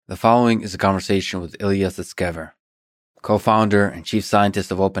The following is a conversation with Ilya Sutskever, co-founder and chief scientist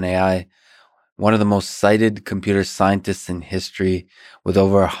of OpenAI, one of the most cited computer scientists in history with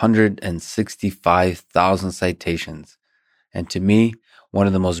over 165,000 citations, and to me, one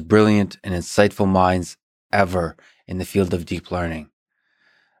of the most brilliant and insightful minds ever in the field of deep learning.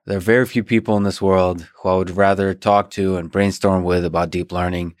 There are very few people in this world who I would rather talk to and brainstorm with about deep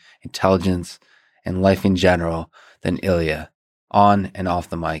learning, intelligence, and life in general than Ilya, on and off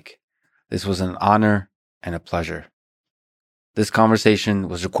the mic. This was an honor and a pleasure. This conversation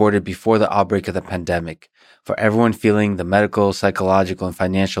was recorded before the outbreak of the pandemic. For everyone feeling the medical, psychological, and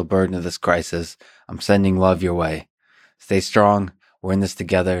financial burden of this crisis, I'm sending love your way. Stay strong. We're in this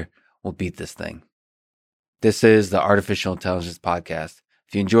together. We'll beat this thing. This is the Artificial Intelligence Podcast.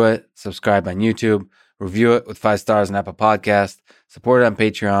 If you enjoy it, subscribe on YouTube, review it with 5 stars on Apple Podcast, support it on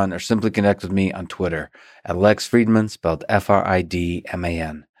Patreon, or simply connect with me on Twitter at Lex Friedman, spelled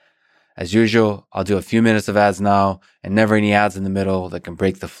Fridman. As usual, I'll do a few minutes of ads now and never any ads in the middle that can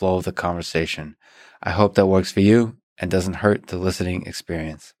break the flow of the conversation. I hope that works for you and doesn't hurt the listening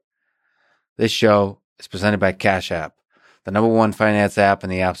experience. This show is presented by Cash App, the #1 finance app in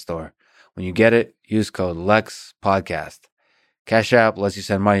the App Store. When you get it, use code LEXPODCAST. Cash App lets you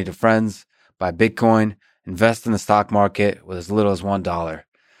send money to friends, buy Bitcoin, invest in the stock market with as little as $1.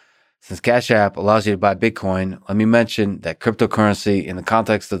 Since Cash App allows you to buy Bitcoin, let me mention that cryptocurrency in the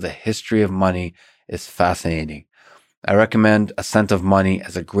context of the history of money is fascinating. I recommend Ascent of Money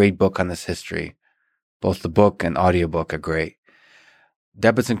as a great book on this history. Both the book and audiobook are great.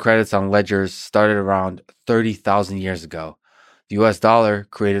 Debits and credits on ledgers started around 30,000 years ago. The US dollar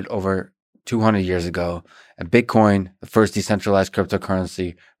created over 200 years ago, and Bitcoin, the first decentralized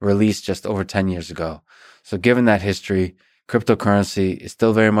cryptocurrency, released just over 10 years ago. So given that history, cryptocurrency is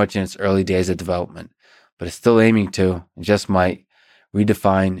still very much in its early days of development, but it's still aiming to, and just might,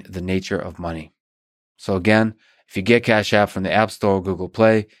 redefine the nature of money. So again, if you get Cash App from the App Store or Google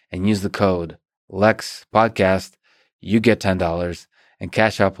Play and use the code LEXPODCAST, you get $10, and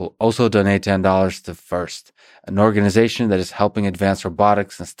Cash App will also donate $10 to FIRST, an organization that is helping advance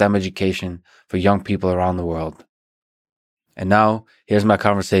robotics and STEM education for young people around the world. And now, here's my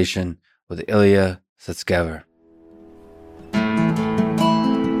conversation with Ilya Sutskever.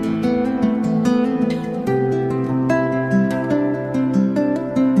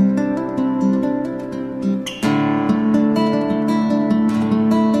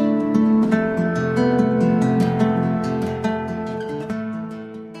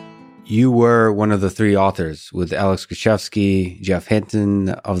 You were one of the 3 authors with Alex Krizhevsky, Jeff Hinton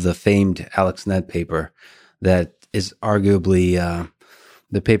of the famed AlexNet paper that is arguably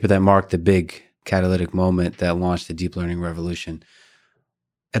the paper that marked the big catalytic moment that launched the deep learning revolution.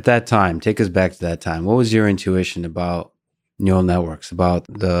 At that time, take us back to that time. What was your intuition about neural networks, about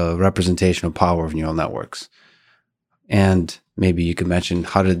the representational power of neural networks? And maybe you could mention,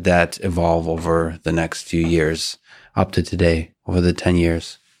 how did that evolve over the next few years up to today, over the 10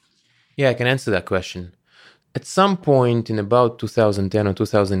 years? Yeah, I can answer that question. At some point in about 2010 or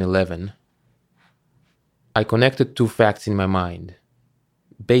 2011, I connected 2 facts in my mind.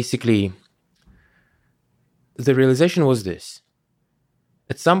 Basically, the realization was this.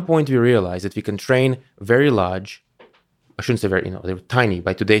 At some point, we realized that we can train very large, I shouldn't say very, they were tiny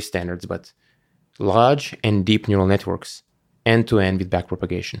by today's standards, but large and deep neural networks end-to-end with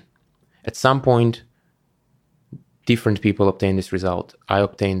backpropagation. At some point, different people obtain this result. I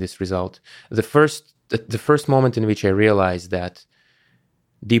obtained this result. The first moment in which I realized that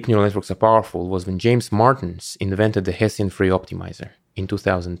deep neural networks are powerful was when James Martins invented the Hessian free optimizer in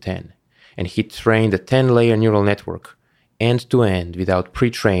 2010. And he trained a 10-layer neural network end-to-end without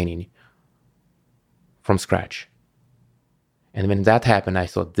pre-training from scratch. And when that happened, I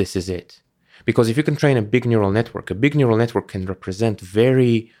thought, this is it. Because if you can train a big neural network can represent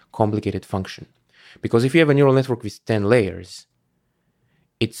very complicated function. Because if you have a neural network with 10 layers,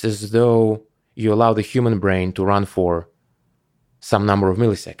 it's as though you allow the human brain to run for some number of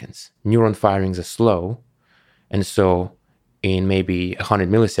milliseconds. Neuron firings are slow, and so in maybe 100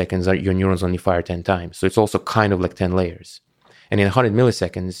 milliseconds, your neurons only fire 10 times. So it's also kind of like 10 layers. And in 100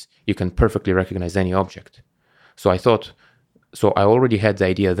 milliseconds, you can perfectly recognize any object. So I already had the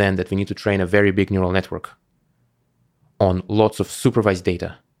idea then that we need to train a very big neural network on lots of supervised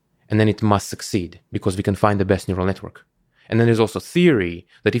data. And then it must succeed because we can find the best neural network. And then there's also theory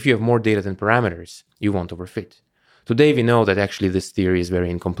that if you have more data than parameters, you won't overfit. Today, we know that actually this theory is very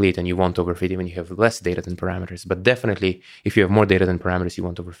incomplete and you won't overfit even if you have less data than parameters. But definitely, if you have more data than parameters, you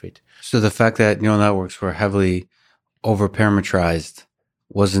won't overfit. So the fact that neural networks were heavily over-parametrized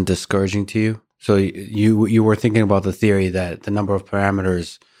wasn't discouraging to you? So you were thinking about the theory that the number of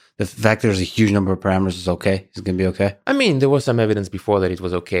parameters The fact there's a huge number of parameters is okay. It's going to be okay. I mean, there was some evidence before that it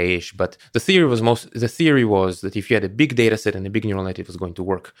was okay-ish, but the theory was that if you had a big data set and a big neural net, it was going to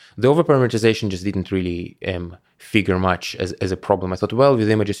work. The overparameterization just didn't really figure much as a problem. I thought, well, with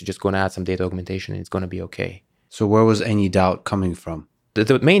images, you're just going to add some data augmentation and it's going to be okay. So where was any doubt coming from?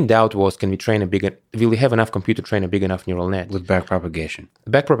 The main doubt was, will we have enough compute to train a big enough neural net? With backpropagation.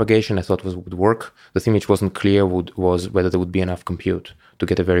 Backpropagation, I thought, would work. The thing which wasn't clear was whether there would be enough compute to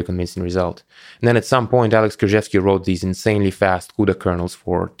get a very convincing result. And then at some point, Alex Krizhevsky wrote these insanely fast CUDA kernels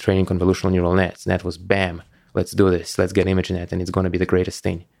for training convolutional neural nets. And that was, bam, let's do this. Let's get ImageNet, and it's going to be the greatest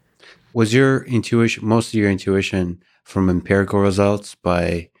thing. Was your intuition, most of your intuition from empirical results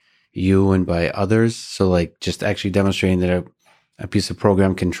by you and by others? So like just actually demonstrating that a piece of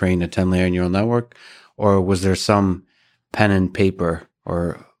program can train a 10-layer neural network? Or was there some pen and paper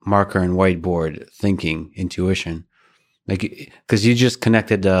or marker and whiteboard thinking, intuition? Like, because you just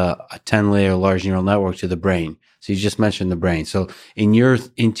connected a 10-layer large neural network to the brain. So you just mentioned the brain. So in your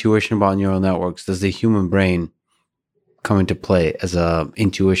intuition about neural networks, does the human brain come into play as a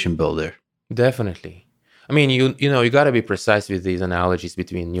intuition builder? Definitely. I mean, you got to be precise with these analogies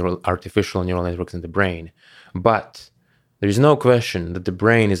between artificial neural networks and the brain. But there is no question that the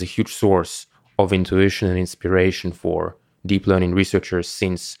brain is a huge source of intuition and inspiration for deep learning researchers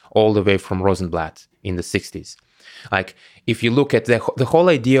since all the way from Rosenblatt in the 60s. Like, if you look at the whole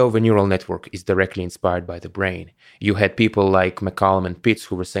idea of a neural network is directly inspired by the brain. You had people like McCallum and Pitts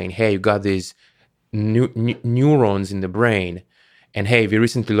who were saying, hey, you got these neurons in the brain, and hey, we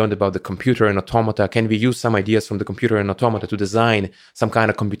recently learned about the computer and automata. Can we use some ideas from the computer and automata to design some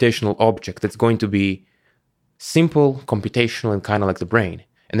kind of computational object that's going to be simple, computational, and kind of like the brain?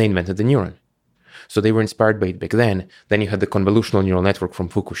 And they invented the neuron. So they were inspired by it back then. Then you had the convolutional neural network from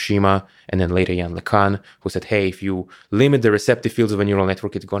Fukushima, and then later Jan LeCun, who said, hey, if you limit the receptive fields of a neural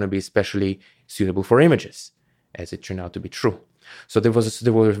network, it's going to be especially suitable for images, as it turned out to be true. So there was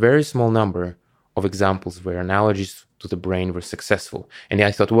a very small number of examples where analogies to the brain were successful. And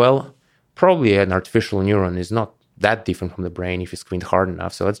I thought, well, probably an artificial neuron is not that different from the brain if you squint hard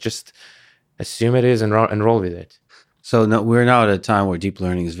enough. So let's just assume it is and roll with it. So no, we're now at a time where deep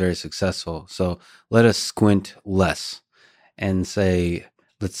learning is very successful. So let us squint less and say,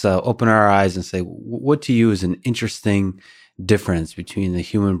 let's open our eyes and say, what to you is an interesting difference between the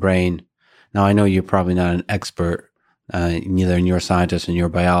human brain? Now, I know you're probably not an expert, neither a neuroscientist or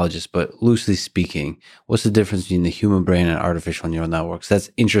neurobiologist, but loosely speaking, what's the difference between the human brain and artificial neural networks? That's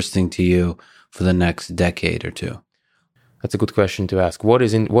interesting to you for the next decade or two. That's a good question to ask. What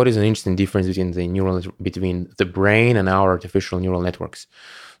is an interesting difference between the brain and our artificial neural networks?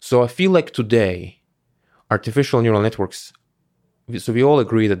 So I feel like today, artificial neural networks, so we all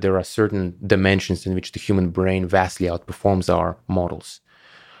agree that there are certain dimensions in which the human brain vastly outperforms our models.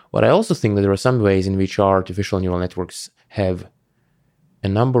 But I also think that there are some ways in which our artificial neural networks have a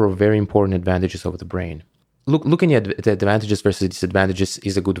number of very important advantages over the brain. Looking at the advantages versus disadvantages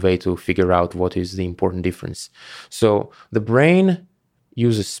is a good way to figure out what is the important difference. So the brain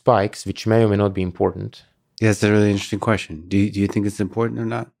uses spikes, which may or may not be important. Yeah, that's a really interesting question. Do you think it's important or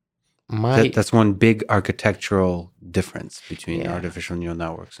not? That's one big architectural difference between artificial neural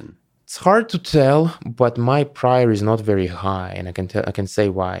networks and. It's hard to tell, but my prior is not very high, and I can say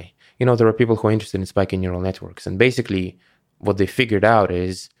why. There are people who are interested in spiking neural networks, and basically what they figured out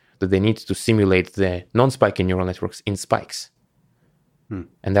is that they need to simulate the non-spiking neural networks in spikes.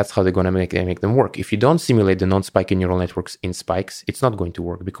 And that's how they're going to make them work. If you don't simulate the non-spiking neural networks in spikes, it's not going to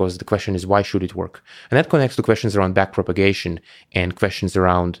work, because the question is, why should it work? And that connects to questions around backpropagation and questions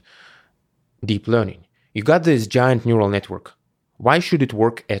around deep learning. You got this giant neural network. Why should it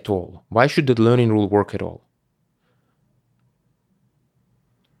work at all? Why should the learning rule work at all?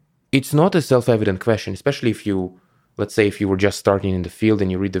 It's not a self-evident question, especially let's say if you were just starting in the field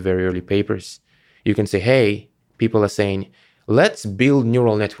and you read the very early papers. You can say, hey, people are saying, let's build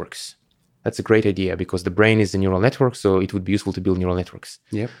neural networks. That's a great idea because the brain is a neural network, so it would be useful to build neural networks.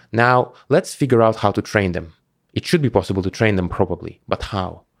 Yep. Now, let's figure out how to train them. It should be possible to train them probably, but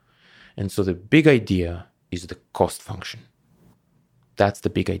how? And so the big idea is the cost function. That's the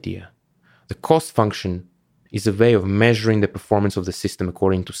big idea. The cost function is a way of measuring the performance of the system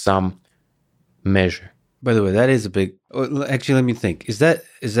according to some measure. By the way, that is a big. Actually, let me think. Is that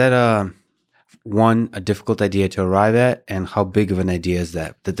a difficult idea to arrive at, and how big of an idea is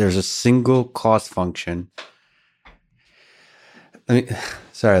that? That there's a single cost function.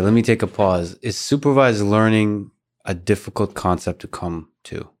 Let me take a pause. Is supervised learning a difficult concept to come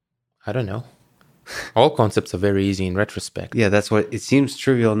to? I don't know. All concepts are very easy in retrospect. Yeah, that's what it seems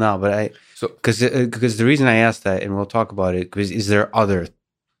trivial now. But because the reason I asked that, and we'll talk about it, because is there other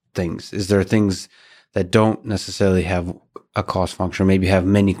things? Is there things that don't necessarily have a cost function, or maybe have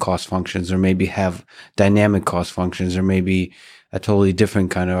many cost functions, or maybe have dynamic cost functions, or maybe a totally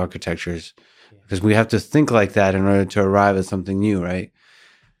different kind of architectures? Because we have to think like that in order to arrive at something new, right?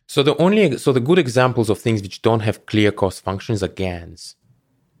 So the good examples of things which don't have clear cost functions are GANs.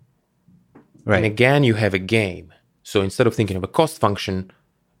 Right. In a GAN, you have a game. So instead of thinking of a cost function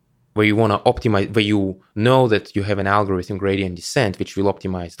where you want to optimize, where you know that you have an algorithm gradient descent, which will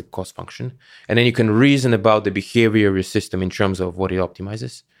optimize the cost function, and then you can reason about the behavior of your system in terms of what it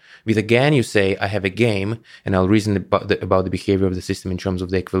optimizes. With a GAN, you say, I have a game, and I'll reason about the behavior of the system in terms of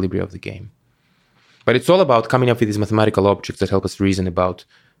the equilibrium of the game. But it's all about coming up with these mathematical objects that help us reason about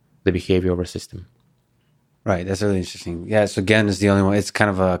the behavior of our system. Right. That's really interesting. Yeah. So GAN is the only one. It's kind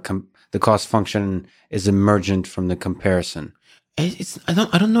of the cost function is emergent from the comparison. I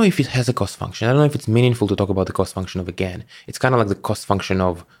don't know if it has a cost function. I don't know if it's meaningful to talk about the cost function of a GAN. It's kind of like the cost function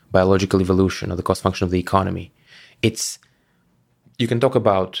of biological evolution or the cost function of the economy. You can talk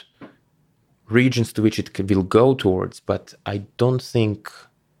about regions to which it will go towards, but I don't think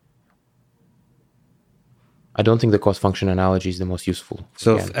the cost function analogy is the most useful.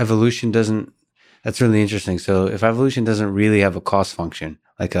 So if evolution doesn't, that's really interesting. So if evolution doesn't really have a cost function,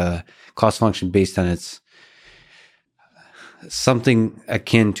 like a cost function based on its something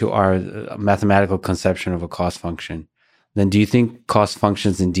akin to our mathematical conception of a cost function, then do you think cost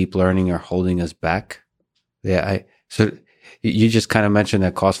functions in deep learning are holding us back? Yeah. So you just kind of mentioned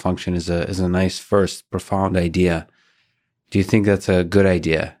that cost function is a nice first profound idea. Do you think that's a good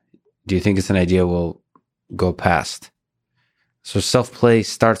idea? Do you think it's an idea we'll go past? So self-play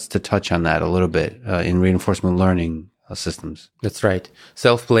starts to touch on that a little bit in reinforcement learning systems. That's right.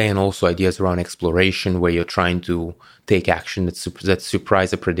 Self-play and also ideas around exploration where you're trying to take action that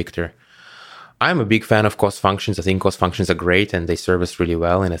surprise a predictor. I'm a big fan of cost functions. I think cost functions are great and they serve us really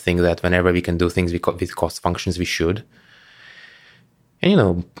well. And I think that whenever we can do things with cost functions, we should.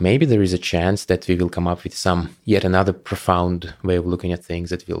 And, maybe there is a chance that we will come up with yet another profound way of looking at things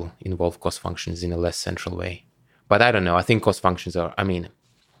that will involve cost functions in a less central way. But I don't know. I think cost functions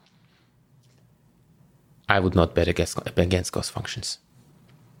I would not bet against cost functions.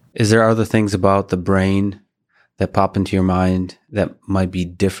 Is there other things about the brain that pop into your mind that might be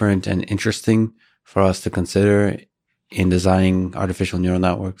different and interesting for us to consider in designing artificial neural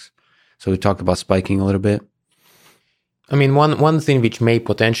networks? So we talked about spiking a little bit. One thing which may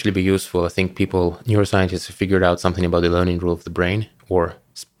potentially be useful, I think neuroscientists have figured out something about the learning rule of the brain, or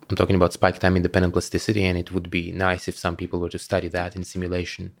I'm talking about spike time independent plasticity, and it would be nice if some people were to study that in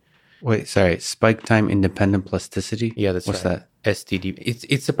simulation. Wait, sorry, spike time independent plasticity? Yeah, that's What's right. that? STD.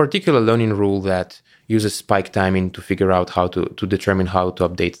 It's a particular learning rule that uses spike timing to figure out how to determine how to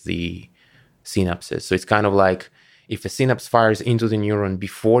update the synapses. So it's kind of like if a synapse fires into the neuron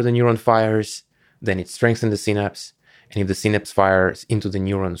before the neuron fires, then it strengthens the synapse. And if the synapse fires into the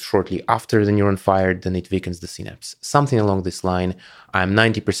neuron shortly after the neuron fired, then it weakens the synapse. Something along this line. I'm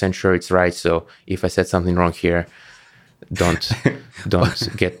 90% sure it's right. So if I said something wrong here, don't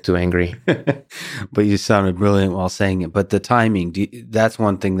get too angry. But you sounded brilliant while saying it. But the timing, that's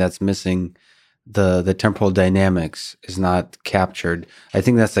one thing that's missing. The temporal dynamics is not captured. I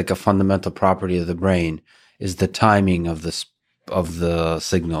think that's like a fundamental property of the brain, is the timing of the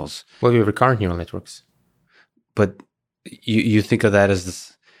signals. Well, we have recurrent neural networks. But you think of that as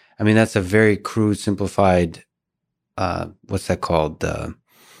this, that's a very crude, simplified, what's that called?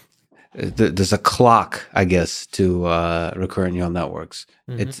 There's a clock, I guess, to recurrent neural networks.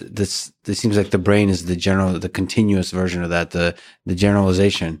 Mm-hmm. This seems like the brain is the continuous version of that, the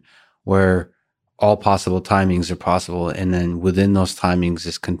generalization, where all possible timings are possible, and then within those timings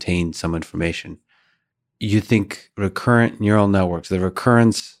is contained some information. You think recurrent neural networks, the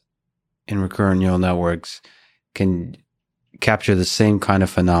recurrence in recurrent neural networks, can capture the same kind of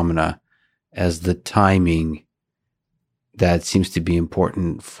phenomena as the timing that seems to be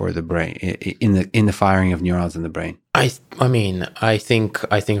important for the brain in the firing of neurons in the brain? I think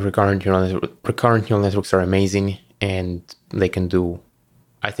recurrent neural networks are amazing, and they can do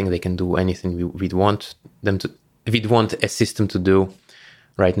anything we'd want them to. We'd want a system to do.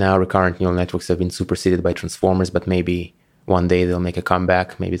 Right now, recurrent neural networks have been superseded by transformers, but maybe one day they'll make a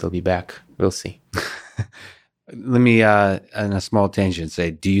comeback. Maybe they'll be back. We'll see. Let me, on a small tangent,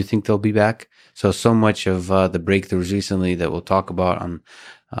 say, do you think they'll be back? So much of the breakthroughs recently that we'll talk about on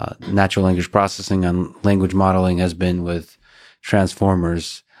natural language processing, on language modeling, has been with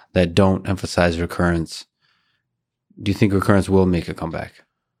transformers that don't emphasize recurrence. Do you think recurrence will make a comeback?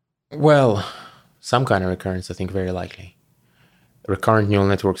 Well, some kind of recurrence, I think, very likely. Recurrent neural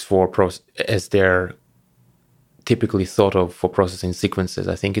networks as they're typically thought of for processing sequences,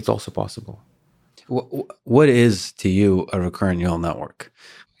 I think it's also possible. What is to you a recurrent neural network?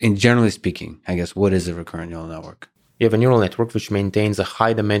 And generally speaking, I guess, what is a recurrent neural network? You have a neural network which maintains a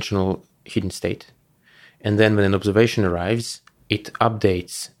high-dimensional hidden state. And then when an observation arrives, it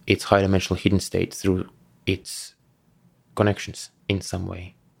updates its high-dimensional hidden state through its connections in some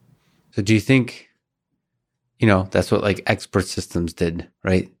way. So do you think, that's what like expert systems did,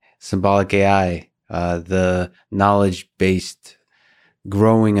 right? Symbolic AI, the knowledge-based,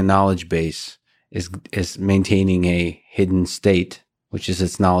 growing a knowledge base is maintaining a hidden state, which is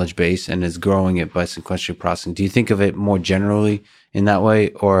its knowledge base, and is growing it by sequential processing. Do you think of it more generally in that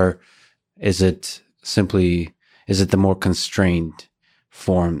way, or is it the more constrained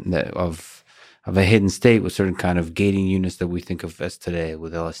form of a hidden state with certain kind of gating units that we think of as today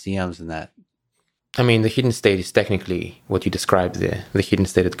with LSTMs and that? I mean, the hidden state is technically what you described, the hidden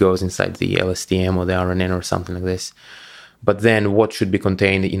state that goes inside the LSTM or the RNN or something like this. But then what should be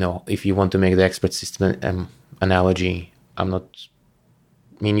contained, if you want to make the expert system analogy,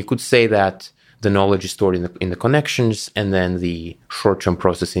 you could say that the knowledge is stored in the connections, and then the short-term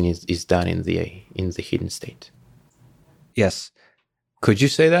processing is done in the hidden state. Yes. Could you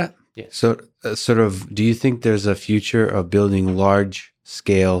say that? Yes. So, do you think there's a future of building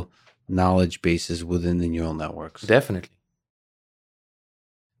large-scale knowledge bases within the neural networks? Definitely.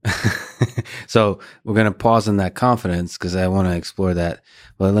 So we're going to pause on that confidence because I want to explore that.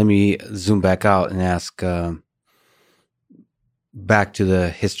 But let me zoom back out and ask back to the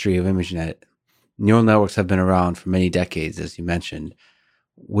history of ImageNet. Neural networks have been around for many decades, as you mentioned.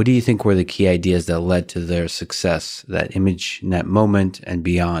 What do you think were the key ideas that led to their success, that ImageNet moment and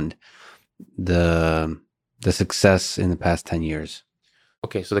beyond, the success in the past 10 years?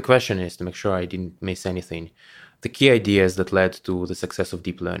 Okay, so the question is, to make sure I didn't miss anything, the key ideas that led to the success of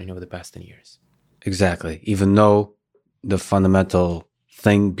deep learning over the past 10 years. Exactly. Even though the fundamental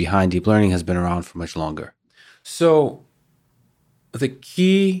thing behind deep learning has been around for much longer. So the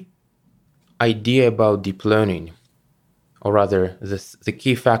key idea about deep learning, or rather the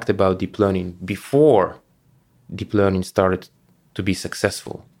key fact about deep learning before deep learning started to be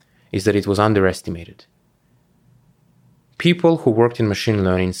successful, is that it was underestimated. People who worked in machine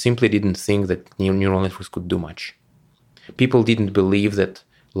learning simply didn't think that neural networks could do much. People didn't believe that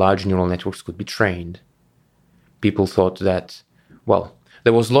large neural networks could be trained. People thought that,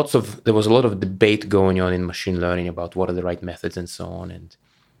 there was a lot of debate going on in machine learning about what are the right methods and so on, and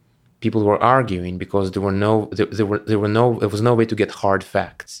people were arguing because there was no way to get hard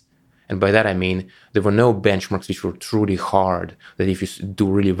facts. And by that I mean there were no benchmarks which were truly hard, that if you do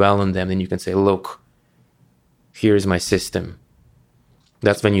really well on them, then you can say, look, here's my system.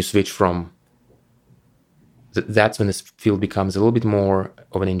 That's when you switch from, that's when this field becomes a little bit more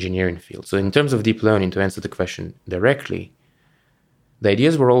of an engineering field. So in terms of deep learning, to answer the question directly, the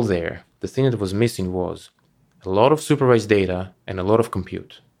ideas were all there. The thing that was missing was a lot of supervised data and a lot of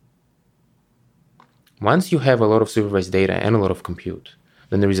compute. Once you have a lot of supervised data and a lot of compute,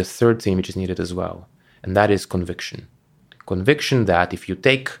 then there is a third thing which is needed as well, and that is conviction. Conviction that if you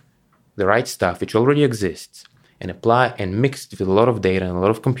take the right stuff which already exists and apply and mix it with a lot of data and a lot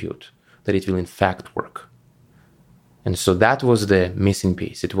of compute, that it will in fact work. And so that was the missing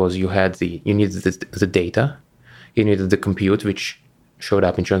piece. It was you needed the data, you needed the compute which showed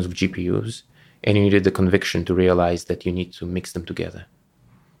up in terms of GPUs, and you needed the conviction to realize that you need to mix them together.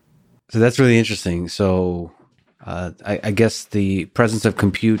 So that's really interesting. So I guess the presence of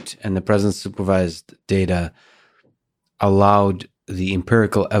compute and the presence of supervised data allowed the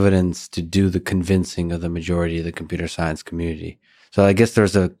empirical evidence to do the convincing of the majority of the computer science community. So I guess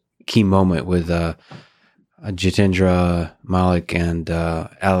there's a key moment with Jitendra Malik and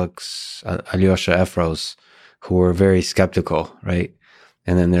Alyosha Efros, who were very skeptical, right?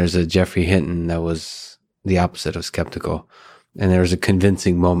 And then there's a Geoffrey Hinton that was the opposite of skeptical. And there was a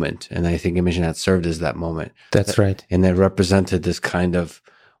convincing moment. And I think ImageNet served as that moment. That's right. And that represented this kind of,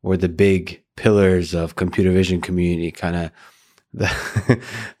 where the big pillars of computer vision community kind of,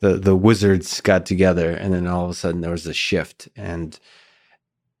 the wizards got together. And then all of a sudden there was a shift. And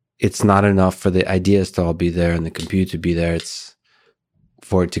it's not enough for the ideas to all be there and the compute to be there. It's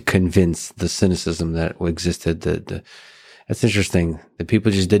for it to convince the cynicism that existed. That's interesting. The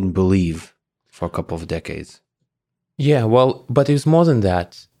people just didn't believe for a couple of decades. Yeah, well, but it was more than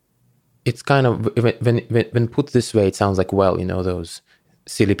that. It's kind of, when put this way, it sounds like, those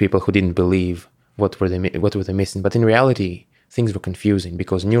silly people who didn't believe what were they missing. But in reality, things were confusing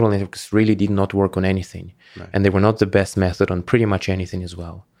because neural networks really did not work on anything. Right. And they were not the best method on pretty much anything as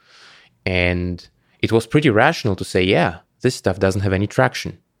well. And it was pretty rational to say, yeah, this stuff doesn't have any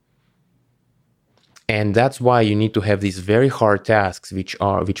traction. And that's why you need to have these very hard tasks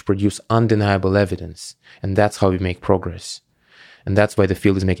which produce undeniable evidence. And that's how we make progress. And that's why the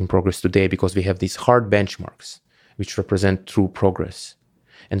field is making progress today, because we have these hard benchmarks which represent true progress.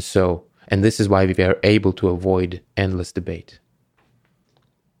 And this is why we are able to avoid endless debate.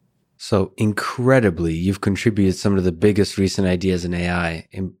 So incredibly, you've contributed some of the biggest recent ideas in AI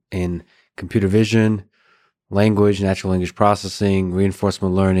in computer vision, language, natural language processing,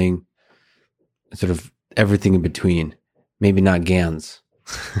 reinforcement learning, sort of everything in between. Maybe not GANs.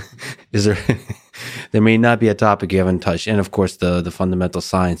 Is there? There may not be a topic you haven't touched, and of course the fundamental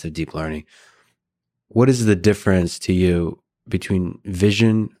science of deep learning. What is the difference to you between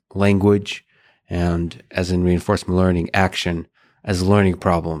vision, language, and, as in reinforcement learning, action as learning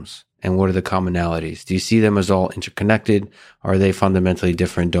problems? And what are the commonalities? Do you see them as all interconnected, or are they fundamentally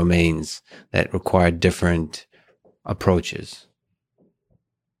different domains that require different approaches?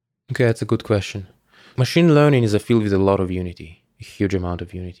 Okay, that's a good question. Machine learning is a field with a lot of unity, a huge amount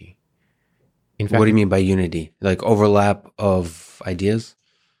of unity. In fact, What do you mean by unity? Like overlap of ideas?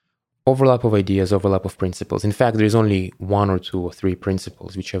 Overlap of ideas, overlap of principles. In fact, there is only one or two or three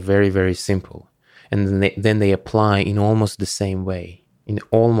principles which are very, very simple. And then they apply in almost the same way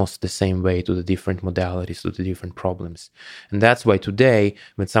to the different modalities, to the different problems. And that's why today,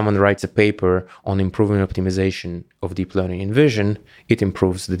 when someone writes a paper on improving optimization of deep learning in vision, it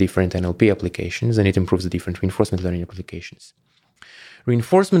improves the different NLP applications and it improves the different reinforcement learning applications.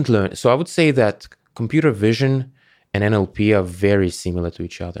 So I would say that computer vision and NLP are very similar to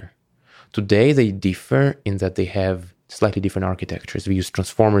each other. Today, they differ in that they have slightly different architectures. We use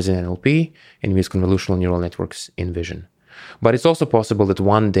transformers in NLP and we use convolutional neural networks in vision. But it's also possible that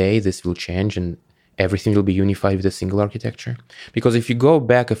one day this will change and everything will be unified with a single architecture. Because if you go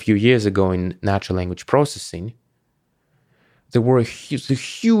back a few years ago in natural language processing, there were a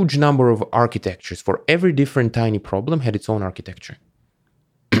huge number of architectures. For every different tiny problem had its own architecture.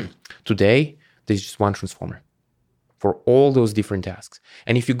 Today, there's just one transformer for all those different tasks.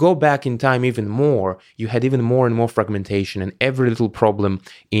 And if you go back in time even more, you had even more and more fragmentation, and every little problem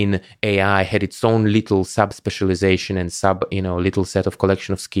in AI had its own little sub-specialization and little set of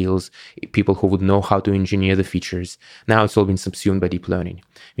collection of skills, people who would know how to engineer the features. Now it's all been subsumed by deep learning.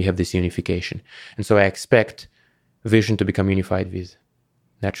 We have this unification. And so I expect vision to become unified with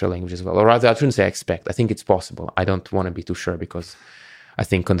natural language as well. Or rather, I shouldn't say I expect. I think it's possible. I don't want to be too sure because I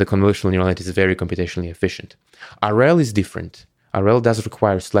think the convolutional neural net is very computationally efficient. RL is different. RL does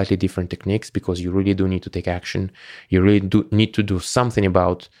require slightly different techniques because you really do need to take action. You really do need to do something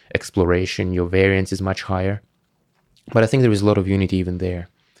about exploration. Your variance is much higher. But I think there is a lot of unity even there.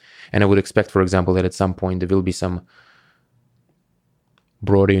 And I would expect, for example, that at some point there will be some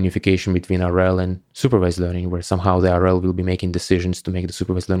broader unification between RL and supervised learning, where somehow the RL will be making decisions to make the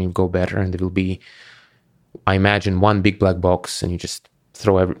supervised learning go better. And there will be, I imagine, one big black box and you just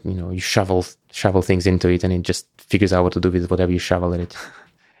throw you shovel things into it and it just figures out what to do with whatever you shovel at it.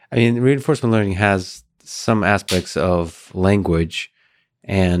 I mean, reinforcement learning has some aspects of language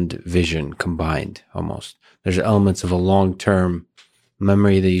and vision combined almost. There's elements of a long-term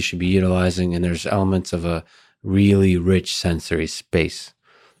memory that you should be utilizing, and there's elements of a really rich sensory space.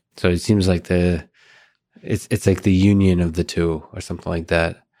 So it seems like it's like the union of the two or something like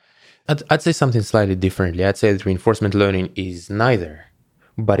that. I'd say something slightly differently. I'd say that reinforcement learning is neither,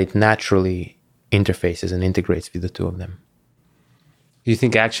 but it naturally interfaces and integrates with the two of them. Do you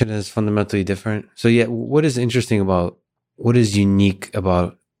think action is fundamentally different? So yeah, what is unique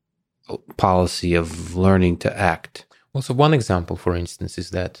about policy of learning to act? Well, so one example, for instance,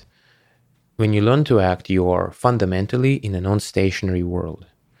 is that when you learn to act, you are fundamentally in a non-stationary world.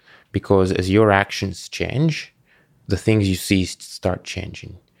 Because as your actions change, the things you see start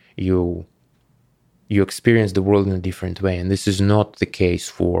changing. You experience the world in a different way. And this is not the case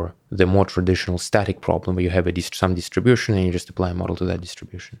for the more traditional static problem where you have some distribution and you just apply a model to that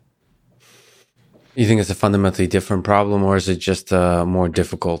distribution. You think it's a fundamentally different problem, or is it just more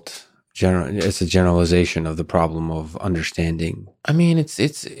difficult? It's a generalization of the problem of understanding. I mean,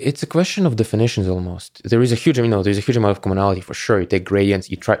 it's a question of definitions almost. There's a huge amount of commonality for sure. You take gradients,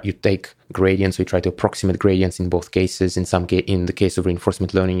 we try to approximate gradients in both cases. In the case of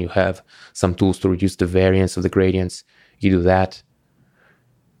reinforcement learning, you have some tools to reduce the variance of the gradients. You do that.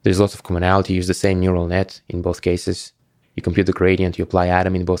 There's lots of commonality. You use the same neural net in both cases. You compute the gradient, you apply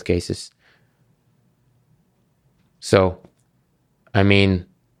Adam in both cases. So, I mean,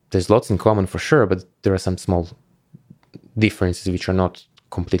 there's lots in common for sure, but there are some small differences which are not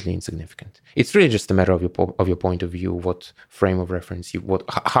completely insignificant. It's really just a matter of your point of view, what frame of reference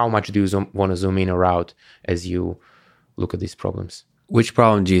how much do you want to zoom in or out as you look at these problems. Which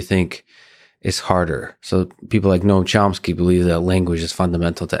problem do you think is harder. So people like Noam Chomsky believe that language is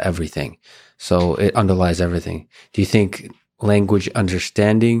fundamental to everything. So it underlies everything. Do you think language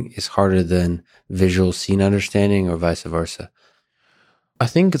understanding is harder than visual scene understanding, or vice versa? I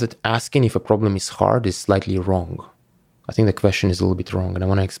think that asking if a problem is hard is slightly wrong. I think the question is a little bit wrong, and I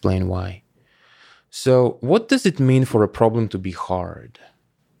want to explain why. So, what does it mean for a problem to be hard?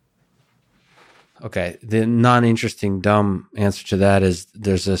 Okay, the non-interesting, dumb answer to that is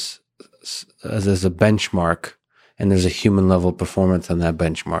there's a benchmark, and there's a human level performance on that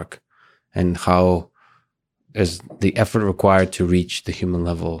benchmark, and how is the effort required to reach the human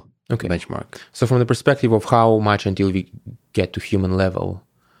level benchmark. So, from the perspective of how much until we get to human level,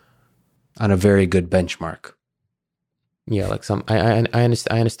 on a very good benchmark. Yeah, like some. I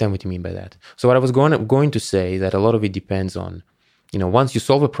understand what you mean by that. So, what I was going to say that a lot of it depends on, once you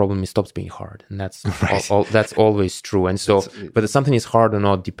solve a problem, it stops being hard, and that's right. That's always true. And so, but if something is hard or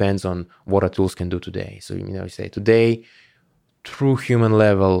not depends on what our tools can do today. So, you say today, through human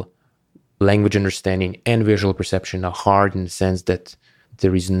level, language understanding and visual perception are hard in the sense that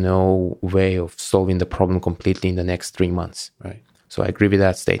there is no way of solving the problem completely in the next 3 months. Right. So I agree with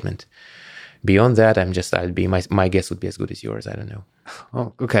that statement. Beyond that, my guess would be as good as yours. I don't know.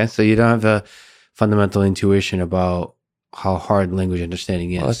 Oh, okay. So you don't have a fundamental intuition about how hard language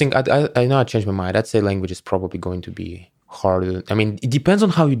understanding is. Well, I think I know I changed my mind. I'd say language is probably going to be harder. I mean, it depends on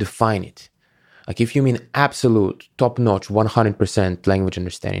how you define it. Like if you mean absolute, top-notch, 100% language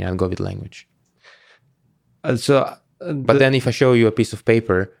understanding, I'll go with language. But then if I show you a piece of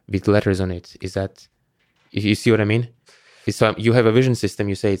paper with letters on it, is that, you see what I mean? So you have a vision system,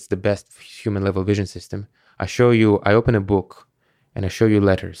 you say it's the best human level vision system. I open a book and I show you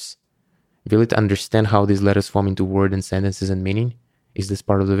letters. Will it understand how these letters form into words and sentences and meaning? Is this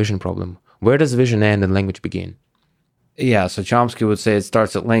part of the vision problem? Where does vision end and language begin? Yeah, so Chomsky would say it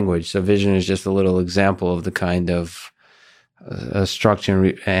starts at language. So vision is just a little example of the kind of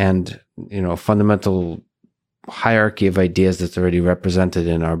structure and fundamental hierarchy of ideas that's already represented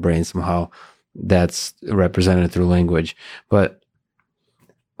in our brain somehow. That's represented through language. But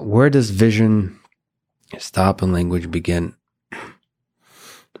where does vision stop and language begin?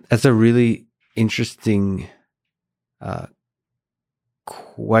 That's a really interesting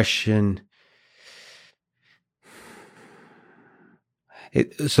question.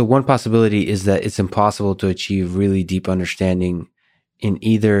 So one possibility is that it's impossible to achieve really deep understanding in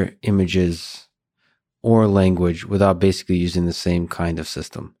either images or language without basically using the same kind of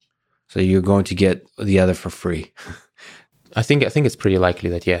system. So you're going to get the other for free. I think it's pretty likely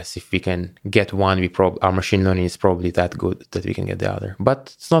that yes, if we can get one, our machine learning is probably that good that we can get the other.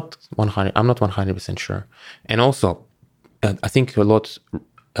 But it's not 100. I'm not 100% sure. And also, I think a lot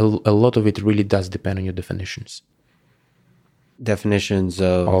of it really does depend on your definitions. Definitions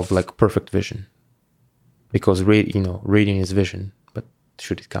of like perfect vision, because reading is vision, but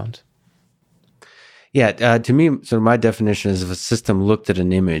should it count? Yeah, to me, so my definition is if a system looked at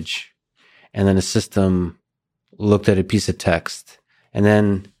an image, and then a system looked at a piece of text, and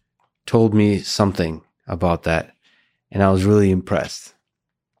then told me something about that, and I was really impressed.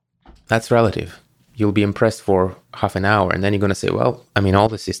 That's relative. You'll be impressed for half an hour, and then you're going to say, well, I mean, all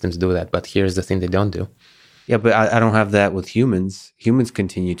the systems do that, but here's the thing they don't do. Yeah, but I don't have that with humans. Humans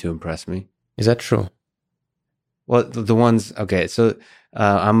continue to impress me. Is that true? Well, the ones, okay, so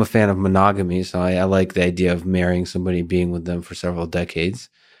I'm a fan of monogamy, so I like the idea of marrying somebody, being with them for several decades.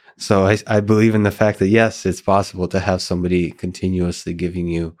 So I believe in the fact that, yes, it's possible to have somebody continuously giving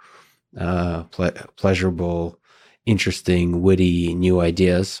you pleasurable, interesting, witty, new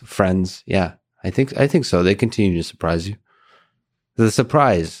ideas, friends. Yeah, I think so. They continue to surprise you. The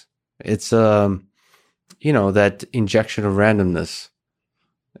surprise, it's that injection of randomness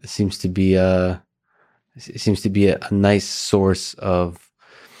seems to be a nice source of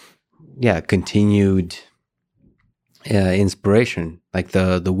continued inspiration, like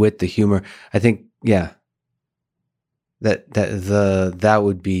the wit, the humor. I think that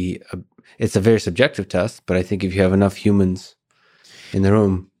would be it's a very subjective test, but I think if you have enough humans in the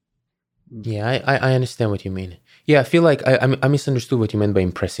room. Yeah, I understand what you mean. Yeah, I feel like I misunderstood what you meant by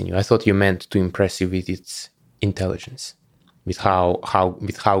impressing you. I thought you meant to impress you with its intelligence, with how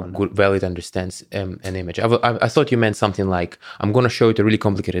well it understands an image. I thought you meant something like, I'm going to show it a really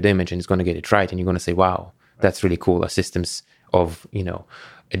complicated image and it's going to get it right, and you're going to say, wow, that's really cool. Our systems of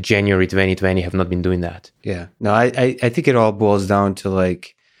January 2020 have not been doing that. Yeah, no, I think it all boils down to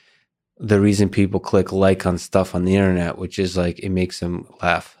like the reason people click like on stuff on the internet, which is like it makes them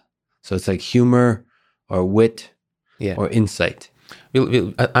laugh. So it's like humor or wit, or insight.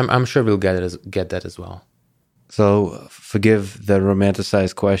 I'm sure we'll get that as well. So forgive the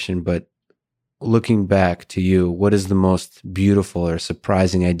romanticized question, but looking back to you, what is the most beautiful or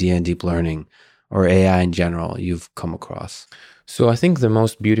surprising idea in deep learning or AI in general you've come across? So I think the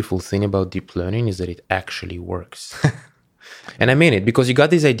most beautiful thing about deep learning is that it actually works. And I mean it, because you got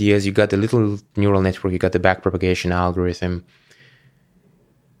these ideas, you got the little neural network, you got the backpropagation algorithm,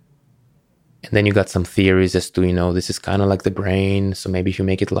 and then you got some theories as to, this is kind of like the brain. So maybe if you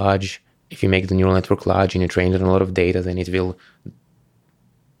make it large, if you make the neural network large and you train it on a lot of data, then it will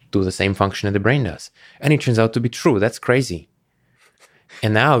do the same function that the brain does. And it turns out to be true. That's crazy.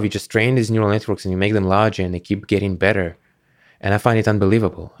 And now we just train these neural networks and you make them larger and they keep getting better. And I find it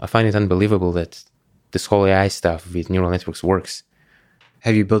unbelievable. I find it unbelievable that this whole AI stuff with neural networks works.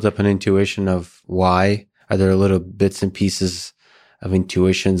 Have you built up an intuition of why? Are there little bits and pieces of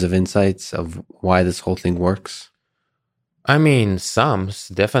intuitions, of insights of why this whole thing works? I mean, some,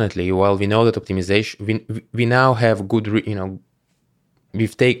 definitely. While we know that optimization, we now have good,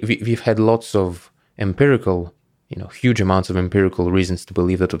 we've had lots of empirical, huge amounts of empirical reasons to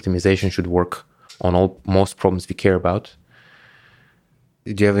believe that optimization should work on most problems we care about.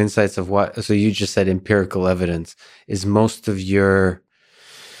 Do you have insights of what? So you just said empirical evidence. Is most of your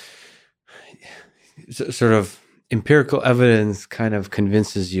sort of empirical evidence kind of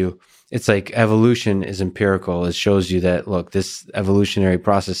convinces you? It's like evolution is empirical. It shows you that, look, this evolutionary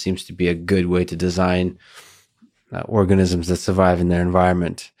process seems to be a good way to design organisms that survive in their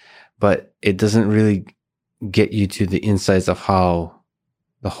environment. But it doesn't really get you to the insights of how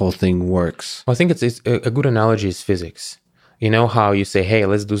the whole thing works. I think it's a good analogy is physics. You know how you say, hey,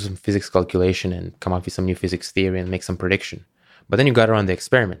 let's do some physics calculation and come up with some new physics theory and make some prediction. But then you got to run the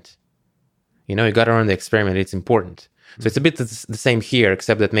experiment. You got to run the experiment. It's important. So it's a bit the same here,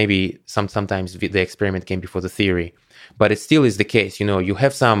 except that maybe sometimes the experiment came before the theory. But it still is the case. You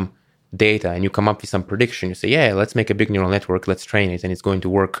have some data and you come up with some prediction. You say, yeah, let's make a big neural network. Let's train it. And it's going to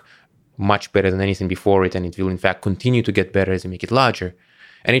work much better than anything before it. And it will, in fact, continue to get better as you make it larger.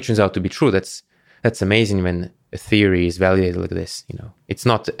 And it turns out to be true. That's amazing when a theory is validated like this. It's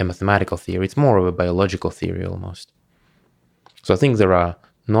not a mathematical theory. It's more of a biological theory almost. So I think there are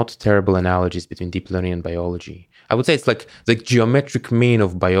not terrible analogies between deep learning and biology. I would say it's like the geometric mean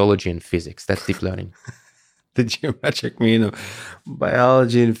of biology and physics. That's deep learning. The geometric mean of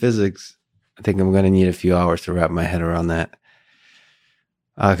biology and physics. I think I'm going to need a few hours to wrap my head around that.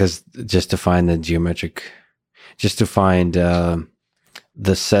 Because just to find the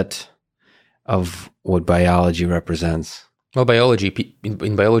set of what biology represents. Well,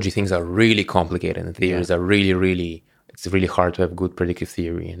 in biology, things are really complicated and theories are really, really, it's really hard to have good predictive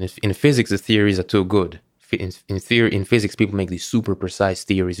theory. And in physics, the theories are too good. In physics, people make these super precise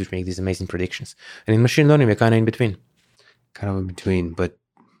theories, which make these amazing predictions. And in machine learning, we're kind of in between. But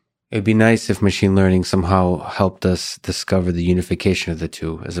it'd be nice if machine learning somehow helped us discover the unification of the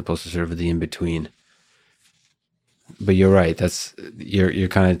two, as opposed to sort of the in-between. But you're right. You're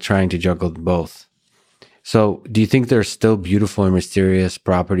kind of trying to juggle both. So do you think there's still beautiful and mysterious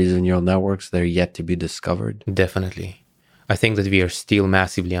properties in neural networks that are yet to be discovered? Definitely. I think that we are still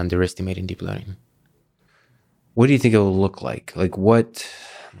massively underestimating deep learning. What do you think it will look like? Like what?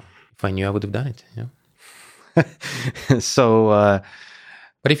 If I knew, I would have done it. So,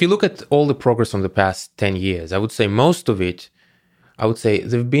 but if you look at all the progress from the past 10 years, I would say most of it, there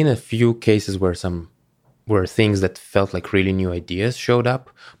have been a few cases where things that felt like really new ideas showed up.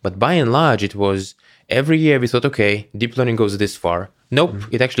 But by and large, it was every year we thought, okay, deep learning goes this far. Nope,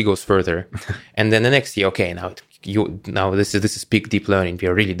 it actually goes further. And then the next year, okay, now this is peak deep learning. We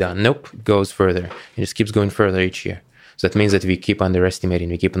are really done. Nope, it goes further. It just keeps going further each year. So that means that we keep underestimating,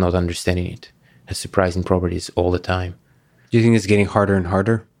 we keep not understanding it. It has surprising properties all the time. Do you think it's getting harder and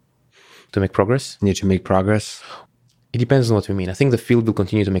harder? To make progress? Yeah, to make progress? It depends on what we mean. I think the field will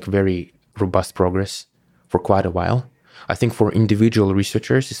continue to make very robust progress for quite a while. I think for individual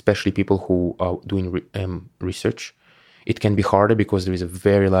researchers, especially people who are doing research, it can be harder because there is a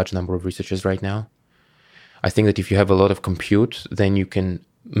very large number of researchers right now. I think that if you have a lot of compute, then you can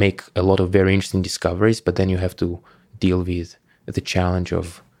make a lot of very interesting discoveries, but then you have to deal with the challenge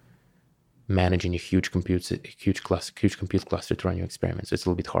of managing a huge compute cluster to run your experiments. So it's a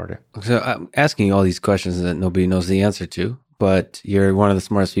little bit harder. So I'm asking you all these questions that nobody knows the answer to, but you're one of the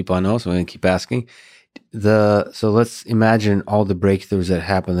smartest people I know, so I'm going to keep asking. So let's imagine all the breakthroughs that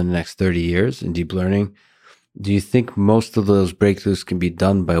happen in the next 30 years in deep learning. Do you think most of those breakthroughs can be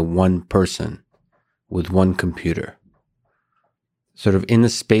done by one person with one computer? Sort of in the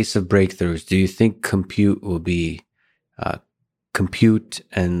space of breakthroughs, do you think compute will be compute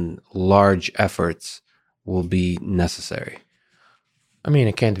and large efforts will be necessary? I mean,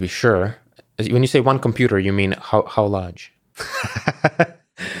 I can't be sure. When you say one computer, you mean how large?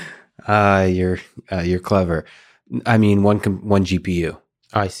 You're clever. I mean, one GPU.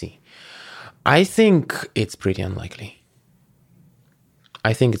 I see. I think it's pretty unlikely.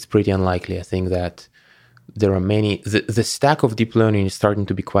 I think that there are many. The stack of deep learning is starting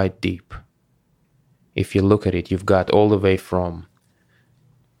to be quite deep. If you look at it, you've got all the way from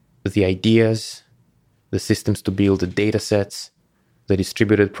the ideas, the systems to build the data sets, the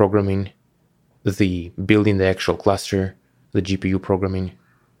distributed programming, the building the actual cluster, the GPU programming,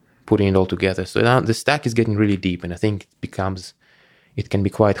 putting it all together. So now the stack is getting really deep, and I think it can be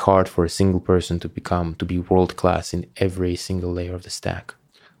quite hard for a single person to be world class in every single layer of the stack.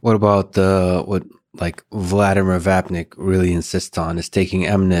 What about what like Vladimir Vapnik really insists on is taking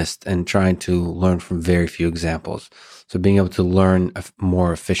MNIST and trying to learn from very few examples. So being able to learn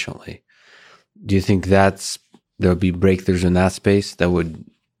more efficiently. Do you think there'll be breakthroughs in that space that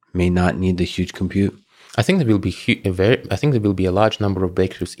may not need the huge compute? I think there will be a large number of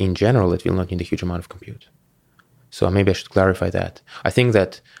breakthroughs in general that will not need a huge amount of compute. So maybe I should clarify that. I think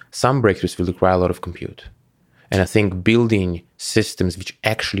that some breakthroughs will require a lot of compute. And I think building systems which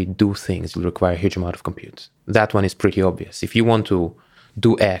actually do things will require a huge amount of compute. That one is pretty obvious. If you want to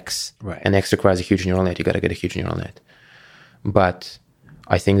do X, right, and X requires a huge neural net, you got to get a huge neural net. But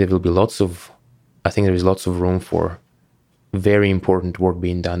I think there is lots of room for very important work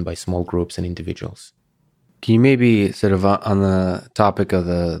being done by small groups and individuals. Can you maybe sort of on the topic of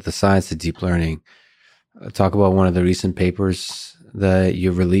the science of deep learning, talk about one of the recent papers that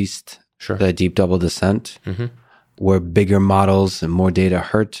you released, sure, the deep double descent, where bigger models and more data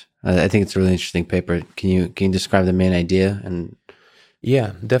hurt? I think it's a really interesting paper. Can you describe the main idea?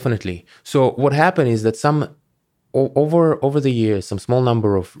 Yeah, definitely. So what happened is that over the years, some small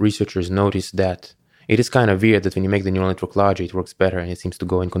number of researchers noticed that it is kind of weird that when you make the neural network larger, it works better, and it seems to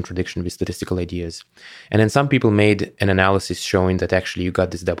go in contradiction with statistical ideas. And then some people made an analysis showing that actually you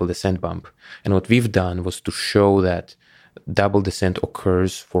got this double descent bump. And what we've done was to show that double descent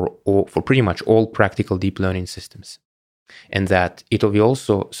occurs for pretty much all practical deep learning systems. And that it will be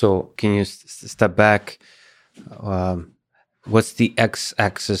also... So can you step back? What's the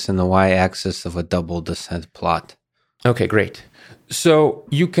x-axis and the y-axis of a double descent plot? Okay, great. So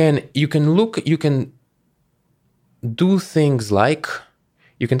you can do things like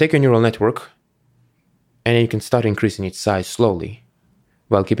you can take your neural network and you can start increasing its size slowly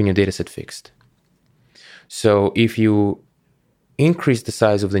while keeping your dataset fixed. So if you increase the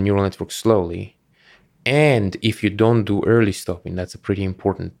size of the neural network slowly, and if you don't do early stopping, that's a pretty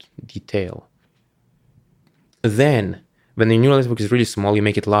important detail, then when the neural network is really small, you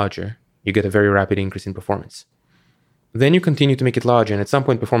make it larger, you get a very rapid increase in performance. Then you continue to make it larger, and at some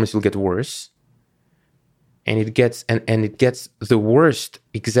point performance will get worse. And it gets the worst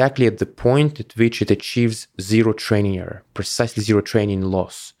exactly at the point at which it achieves zero training error, precisely zero training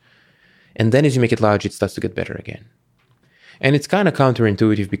loss. And then as you make it larger, it starts to get better again. And it's kind of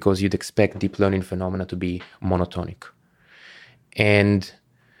counterintuitive because you'd expect deep learning phenomena to be monotonic. And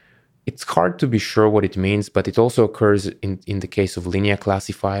it's hard to be sure what it means, but it also occurs in the case of linear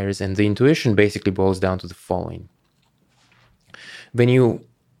classifiers. And the intuition basically boils down to the following. When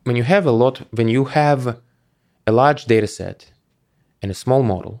you have a large data set and a small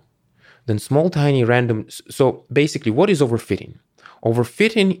model, then small tiny random... So basically, what is overfitting?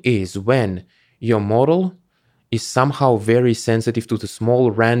 Overfitting is when your model is somehow very sensitive to the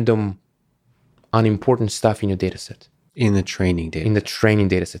small random unimportant stuff in your data set. In the training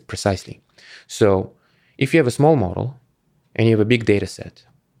data set, precisely. So if you have a small model and you have a big data set,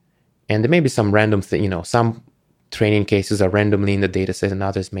 and there may be some random thing, some training cases are randomly in the data set and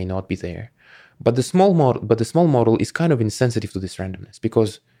others may not be there. But the small model is kind of insensitive to this randomness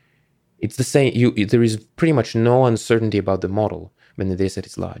because it's the same. There is pretty much no uncertainty about the model when the data set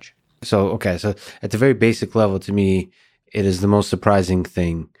is large. So at the very basic level, to me, it is the most surprising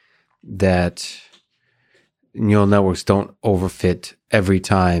thing that neural networks don't overfit every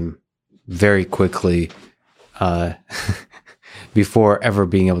time very quickly before ever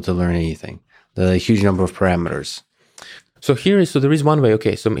being able to learn anything. The huge number of parameters. So there is one way.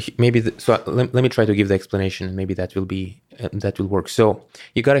 Okay, so maybe let me try to give the explanation, and maybe that will work. So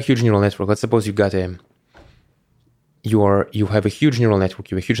you got a huge neural network. Let's suppose you have a huge neural network.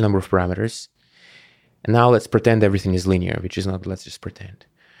 You have a huge number of parameters, and now let's pretend everything is linear, which is not. Let's just pretend.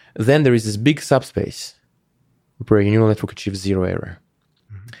 Then there is this big subspace where your neural network achieves zero error,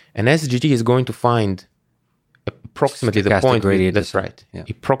 and SGD is going to find approximately the point. That's right. Yeah.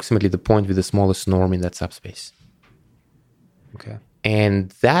 Approximately the point with the smallest norm in that subspace. Okay. And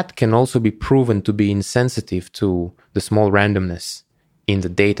that can also be proven to be insensitive to the small randomness in the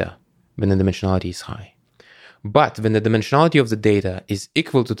data when the dimensionality is high. But when the dimensionality of the data is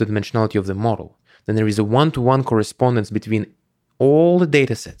equal to the dimensionality of the model, then there is a one-to-one correspondence between all the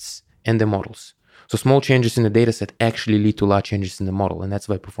data sets and the models. So small changes in the data set actually lead to large changes in the model, and that's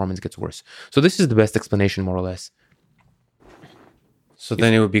why performance gets worse. So this is the best explanation, more or less. So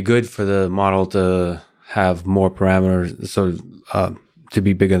then it would be good for the model to have more parameters, so to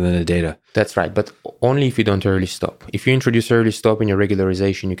be bigger than the data. That's right, but only if you don't early stop. If you introduce early stop in your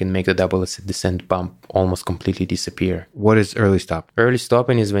regularization, you can make the double descent bump almost completely disappear. What is early stop? Early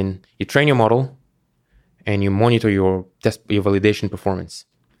stopping is when you train your model and you monitor your validation performance.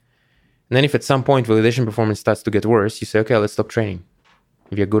 And then if at some point validation performance starts to get worse, you say, okay, let's stop training.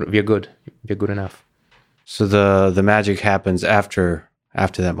 We're good enough. So the magic happens after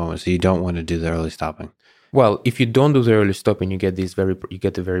that moment. So you don't want to do the early stopping. Well, if you don't do the early stopping, you get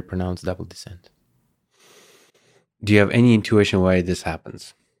a very pronounced double descent. Do you have any intuition why this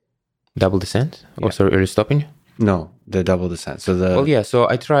happens? Double descent? Yeah. Early stopping? No, the double descent. So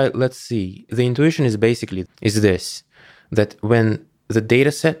I try, let's see. The intuition is this, that when the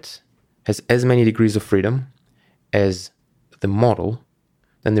data set has as many degrees of freedom as the model,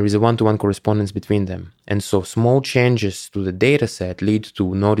 then there is a one-to-one correspondence between them. And so small changes to the data set lead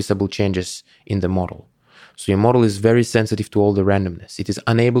to noticeable changes in the model. So your model is very sensitive to all the randomness. It is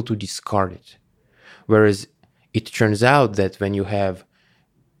unable to discard it. Whereas it turns out that when you have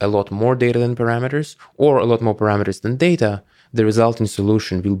a lot more data than parameters, or a lot more parameters than data, the resulting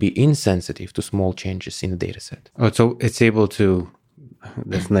solution will be insensitive to small changes in the data set. Oh, so it's able to,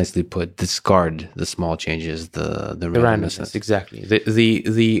 that's nicely put, discard the small changes, the randomness. Exactly.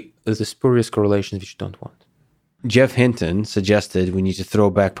 The spurious correlations which you don't want. Jeff Hinton suggested we need to throw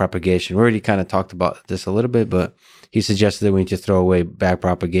back propagation. We already kind of talked about this a little bit, but he suggested that we need to throw away back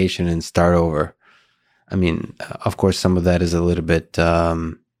propagation and start over. I mean, of course, some of that is a little bit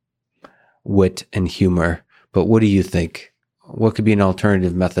wit and humor, but what do you think? What could be an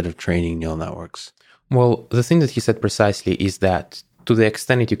alternative method of training neural networks? Well, the thing that he said precisely is that to the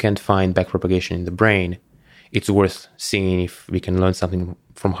extent that you can't find backpropagation in the brain, it's worth seeing if we can learn something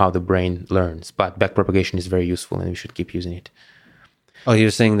from how the brain learns. But backpropagation is very useful and we should keep using it. Oh, you're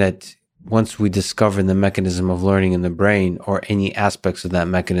saying that once we discover the mechanism of learning in the brain or any aspects of that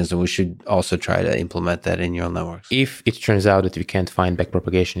mechanism, we should also try to implement that in neural networks? If it turns out that we can't find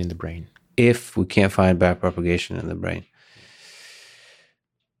backpropagation in the brain. If we can't find backpropagation in the brain.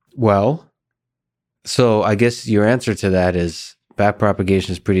 Well, so I guess your answer to that is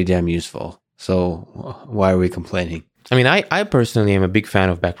backpropagation is pretty damn useful. So why are we complaining? I mean, I personally am a big fan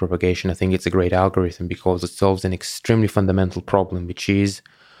of backpropagation. I think it's a great algorithm because it solves an extremely fundamental problem, which is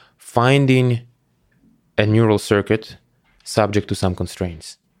finding a neural circuit subject to some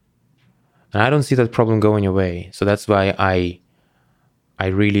constraints. And I don't see that problem going away. So that's why I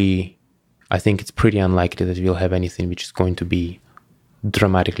think it's pretty unlikely that we'll have anything which is going to be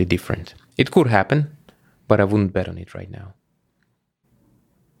dramatically different. It could happen, but I wouldn't bet on it right now.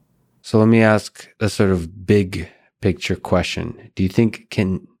 So let me ask a sort of big picture question. Do you think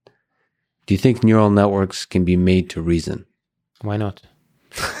neural networks can be made to reason? Why not?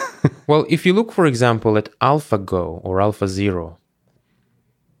 Well, if you look, for example, at AlphaGo or AlphaZero,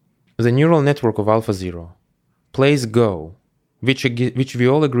 the neural network of AlphaZero plays Go, which we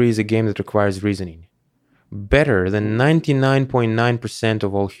all agree is a game that requires reasoning, better than 99.9%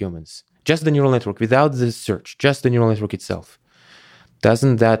 of all humans. Just the neural network, without the search, just the neural network itself.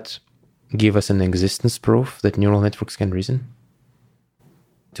 Doesn't that give us an existence proof that neural networks can reason?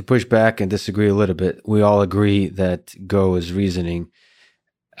 To push back and disagree a little bit, we all agree that Go is reasoning.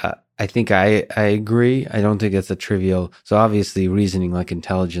 I think I agree. I don't think it's a trivial. So obviously, reasoning like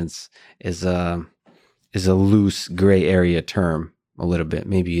intelligence is a loose gray area term a little bit.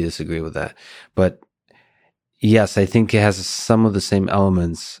 Maybe you disagree with that, but yes, I think it has some of the same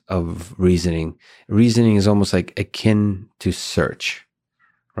elements of reasoning. Reasoning is almost like akin to search,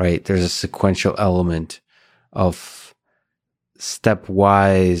 right? There's a sequential element of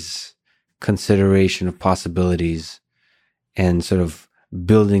stepwise consideration of possibilities and sort of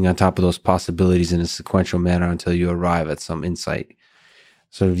building on top of those possibilities in a sequential manner until you arrive at some insight.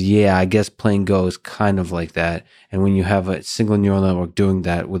 Sort of, yeah, I guess playing Go is kind of like that. And when you have a single neural network doing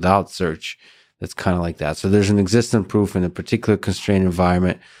that without search, that's kind of like that. So there's an existence proof in a particular constrained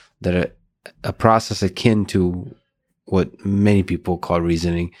environment that a process akin to what many people call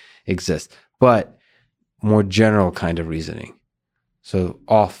reasoning exists, but more general kind of reasoning. So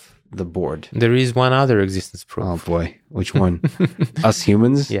off the board. There is one other existence proof. Oh boy, which one? Us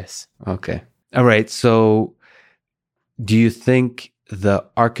humans? Yes. Okay. All right. So do you think the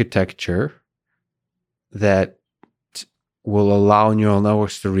architecture that will allow neural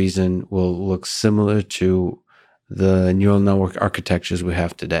networks to reason will look similar to the neural network architectures we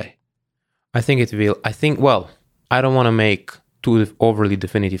have today? I think it will. Well, I don't want to make too overly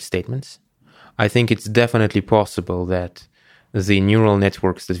definitive statements. I think it's definitely possible that the neural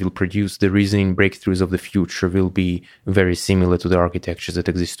networks that will produce the reasoning breakthroughs of the future will be very similar to the architectures that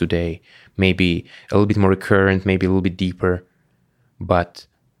exist today. Maybe a little bit more recurrent, maybe a little bit deeper. But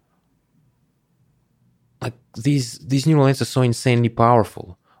like these neural nets are so insanely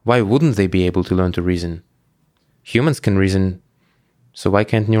powerful. Why wouldn't they be able to learn to reason? Humans can reason, so why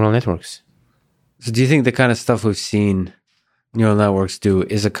can't neural networks? So do you think the kind of stuff we've seen neural networks do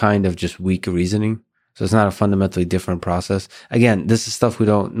is a kind of just weak reasoning? So it's not a fundamentally different process. Again, this is stuff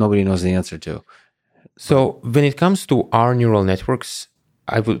nobody knows the answer to. So when it comes to our neural networks,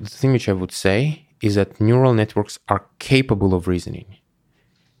 the thing which I would say is that neural networks are capable of reasoning.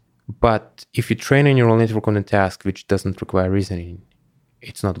 But if you train a neural network on a task which doesn't require reasoning,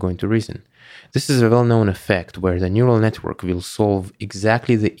 it's not going to reason. This is a well-known effect where the neural network will solve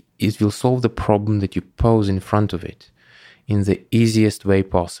the problem that you pose in front of it in the easiest way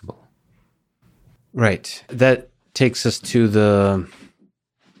possible. Right. That takes us to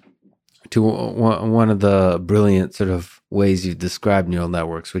one of the brilliant sort of ways you've described neural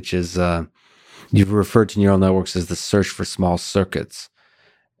networks, which is you've referred to neural networks as the search for small circuits,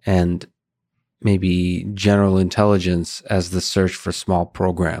 and maybe general intelligence as the search for small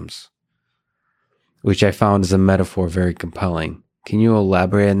programs, which I found as a metaphor very compelling. Can you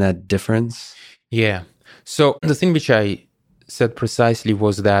elaborate on that difference? Yeah. So the thing which I said precisely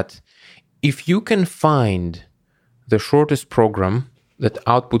was that if you can find the shortest program that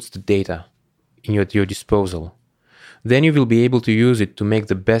outputs the data at your disposal, then you will be able to use it to make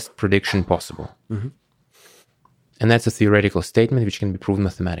the best prediction possible. Mm-hmm. And that's a theoretical statement which can be proven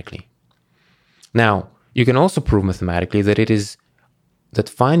mathematically. Now, you can also prove mathematically that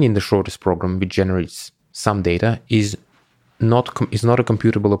finding the shortest program which generates some data is not a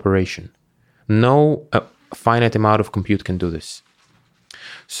computable operation. No finite amount of compute can do this.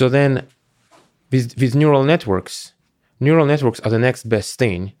 So then, with neural networks are the next best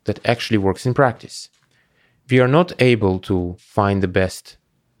thing that actually works in practice. We are not able to find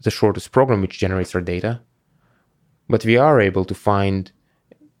the shortest program which generates our data, but we are able to find,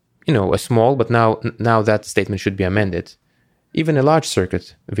 a small, but now that statement should be amended, even a large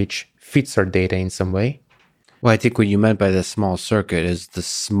circuit which fits our data in some way. Well, I think what you meant by the small circuit is the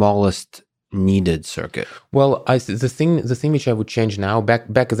smallest needed circuit. Well, the thing which I would change now, back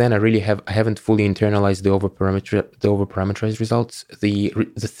then I haven't fully internalized the overparameterized results, the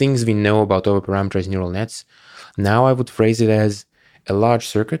things we know about overparameterized neural nets. Now I would phrase it as a large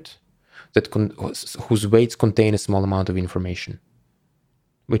circuit whose weights contain a small amount of information,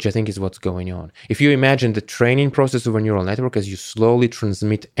 which I think is what's going on. If you imagine the training process of a neural network as you slowly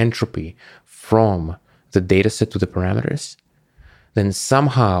transmit entropy from the data set to the parameters, then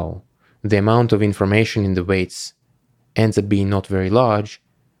somehow the amount of information in the weights ends up being not very large,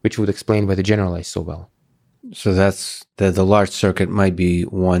 which would explain why they generalize so well. So that's the large circuit might be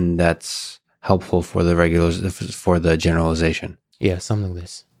one that's helpful for the generalization. Yeah, something like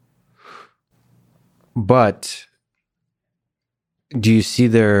this. But do you see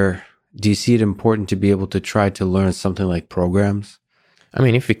it important to be able to try to learn something like programs? I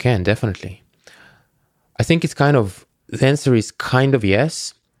mean, if we can, definitely. I think the answer is kind of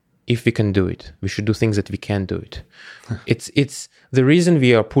yes. If we can do it, we should do things that we can do it. It's the reason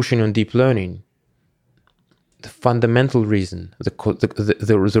we are pushing on deep learning. The fundamental reason,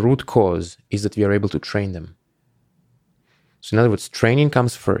 the root cause, is that we are able to train them. So in other words, training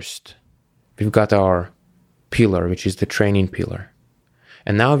comes first. We've got our pillar, which is the training pillar.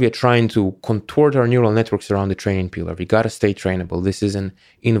 And now we are trying to contort our neural networks around the training pillar. We got to stay trainable. This is an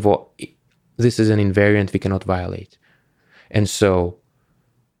invariant we cannot violate. And so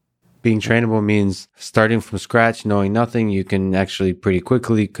being trainable means starting from scratch, knowing nothing, you can actually pretty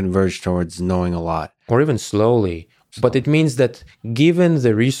quickly converge towards knowing a lot. Or even slowly. But it means that given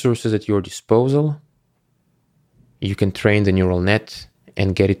the resources at your disposal, you can train the neural net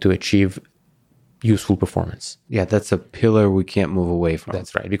and get it to achieve useful performance. Yeah, that's a pillar we can't move away from.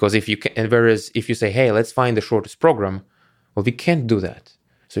 That's right. Because if you say, hey, let's find the shortest program, well, we can't do that.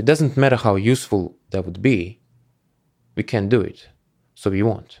 So it doesn't matter how useful that would be, we can't do it. So we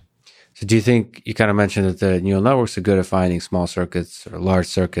won't. So do you think, you kind of mentioned that the neural networks are good at finding small circuits or large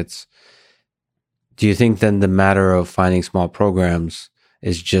circuits. Do you think then the matter of finding small programs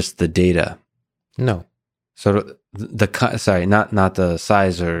is just the data? No. So not the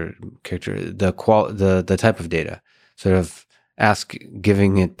size or character, the type of data, sort of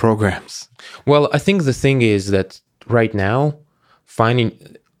giving it programs. Well, I think the thing is that right now,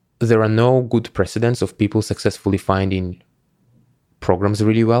 there are no good precedents of people successfully finding programs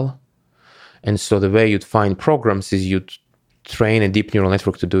really well. And so the way you'd find programs is you'd train a deep neural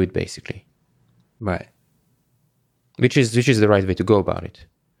network to do it, basically. Right. Which is the right way to go about it.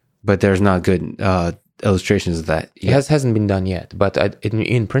 But there's not good illustrations of that yet. It hasn't been done yet, but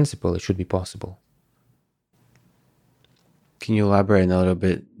in principle, it should be possible. Can you elaborate a little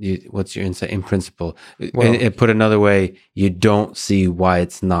bit? What's your insight in principle? Well, put another way, you don't see why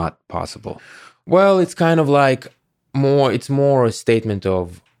it's not possible. Well, it's kind of like it's more a statement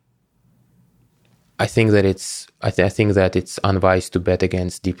of, I think that it's unwise to bet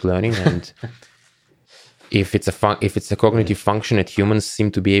against deep learning, and if it's a cognitive function that humans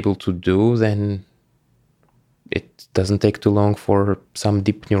seem to be able to do, then it doesn't take too long for some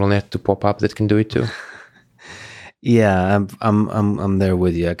deep neural net to pop up that can do it too. Yeah, I'm there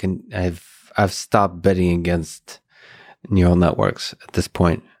with you. I've stopped betting against neural networks at this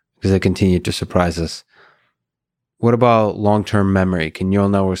point because they continue to surprise us. What about long-term memory? Can neural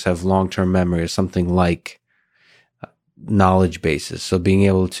networks have long-term memory or something like knowledge bases? So being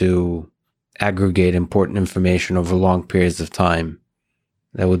able to aggregate important information over long periods of time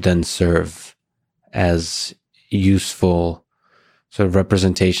that would then serve as useful sort of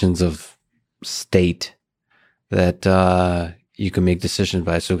representations of state that you can make decisions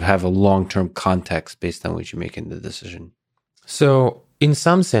by. So have a long-term context based on what you're making the decision. So in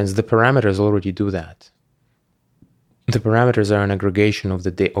some sense, the parameters already do that. The parameters are an aggregation of the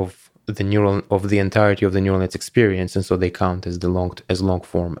entirety of the neural net's experience, and so they count as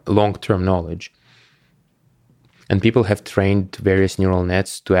long-term knowledge. And people have trained various neural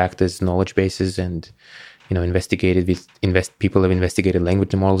nets to act as knowledge bases, and people have investigated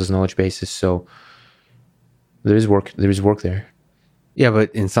language models as knowledge bases. So there is work there. Yeah,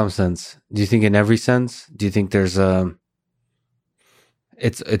 but in some sense, do you think in every sense? Do you think there's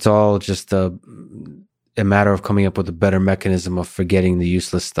it's all just a matter of coming up with a better mechanism of forgetting the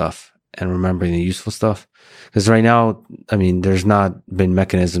useless stuff and remembering the useful stuff? Because right now, I mean, there's not been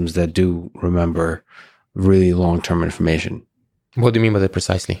mechanisms that do remember really long-term information. What do you mean by that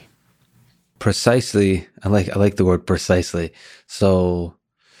precisely? Precisely, I like the word precisely. So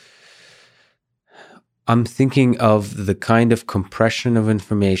I'm thinking of the kind of compression of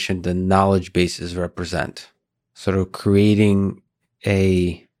information the knowledge bases represent, sort of creating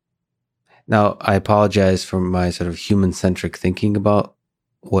Now, I apologize for my sort of human-centric thinking about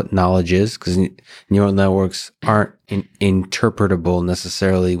what knowledge is, because neural networks aren't interpretable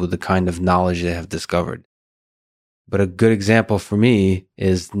necessarily with the kind of knowledge they have discovered. But a good example for me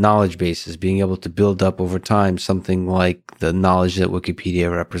is knowledge bases, being able to build up over time something like the knowledge that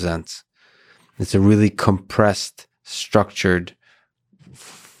Wikipedia represents. It's a really compressed, structured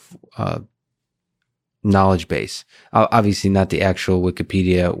knowledge base. Obviously not the actual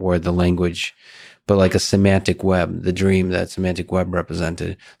Wikipedia or the language, but like a semantic web, the dream that semantic web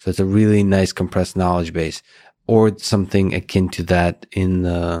represented. So it's a really nice compressed knowledge base, or something akin to that in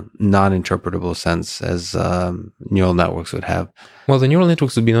the non-interpretable sense as neural networks would have. Well, the neural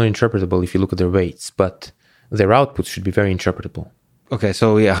networks would be non-interpretable if you look at their weights, but their outputs should be very interpretable. Okay,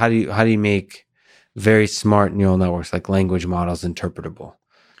 so yeah, how do you make very smart neural networks like language models interpretable?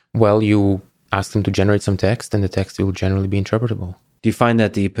 Well, you ask them to generate some text, and the text will generally be interpretable. Do you find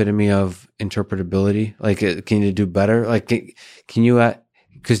that the epitome of interpretability? Like, can you do better? Like, can you?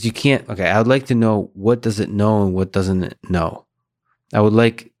 Because you can't. Okay, I would like to know what does it know and what doesn't it know. I would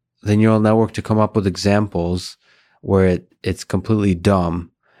like the neural network to come up with examples where it's completely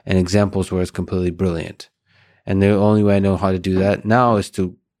dumb and examples where it's completely brilliant. And the only way I know how to do that now is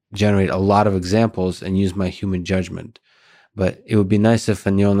to generate a lot of examples and use my human judgment. But it would be nice if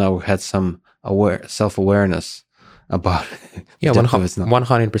a neural network had some self-awareness about it. Yeah,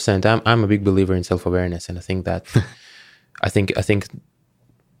 100%. I'm a big believer in self-awareness, and I think that I think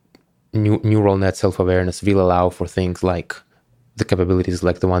neural net self-awareness will allow for things like the capabilities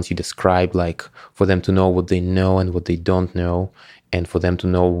like the ones you described, like for them to know what they know and what they don't know, and for them to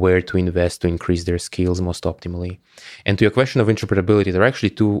know where to invest to increase their skills most optimally. And to your question of interpretability, there are actually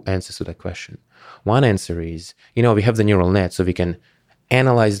two answers to that question. One answer is, we have the neural net, so we can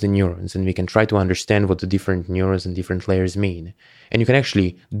analyze the neurons and we can try to understand what the different neurons and different layers mean. And you can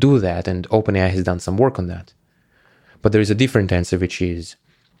actually do that, and OpenAI has done some work on that. But there is a different answer, which is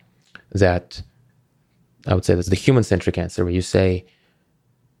that I would say that's the human-centric answer, where you say,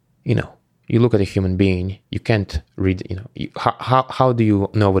 you look at a human being, you can't read, how do you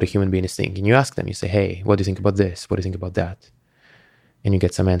know what a human being is thinking? You ask them, you say, hey, what do you think about this? What do you think about that? And you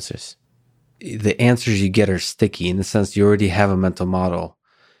get some answers. The answers you get are sticky in the sense you already have a mental model.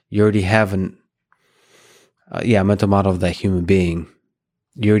 You already have a mental model of that human being.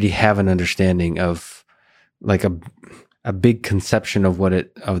 you already have an understanding of like a big conception of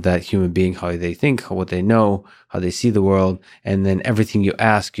of that human being, how they think, what they know, how they see the world, and then everything you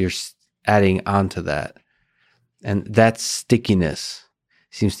ask, you're adding onto that. And that stickiness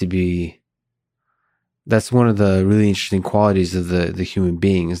seems to be, that's one of the really interesting qualities of the human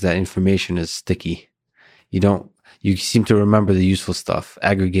being, is that information is sticky. You seem to remember the useful stuff,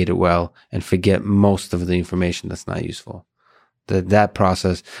 aggregate it well, and forget most of the information that's not useful. That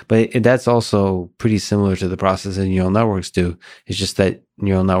process, but that's also pretty similar to the process that neural networks do. It's just that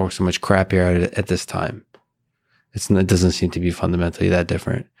neural networks are much crappier at this time. It doesn't seem to be fundamentally that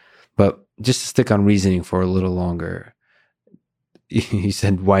different. But just to stick on reasoning for a little longer, you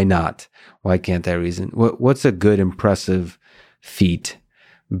said, why not? Why can't I reason? What's a good, impressive feat,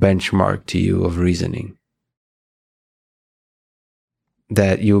 benchmark to you of reasoning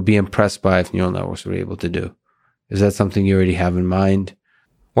that you would be impressed by if neural networks were able to do? Is that something you already have in mind?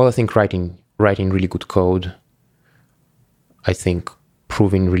 Well, I think writing really good code. I think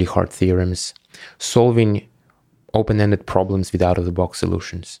proving really hard theorems, solving open-ended problems with out-of-the-box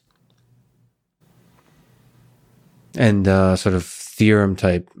solutions. And sort of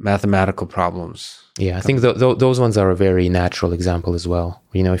theorem-type mathematical problems. Yeah, I think those ones are a very natural example as well.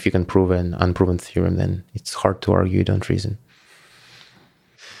 You know, if you can prove an unproven theorem, then it's hard to argue, don't reason.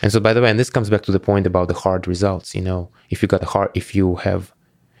 And so, by the way, and this comes back to the point about the hard results. You know, if you have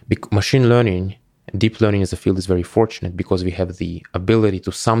machine learning, deep learning as a field is very fortunate because we have the ability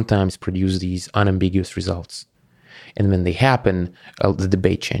to sometimes produce these unambiguous results. And when they happen, the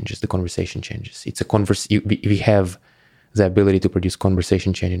debate changes, the conversation changes. It's we have the ability to produce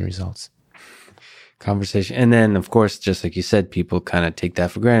conversation-changing results. Conversation. And then, of course, just like you said, people kind of take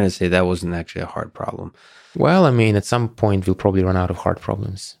that for granted and say that wasn't actually a hard problem. Well, I mean, at some point, we'll probably run out of hard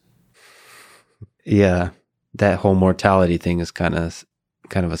problems. Yeah. That whole mortality thing is kind of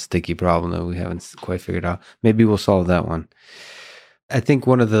a sticky problem that we haven't quite figured out. Maybe we'll solve that one. I think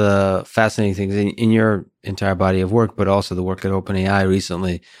one of the fascinating things in your entire body of work, but also the work at OpenAI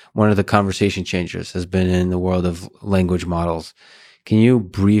recently, one of the conversation changers has been in the world of language models. Can you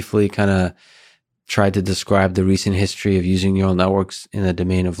briefly kind of try to describe the recent history of using neural networks in the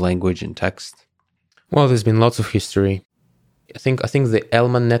domain of language and text? Well, there's been lots of history. I think the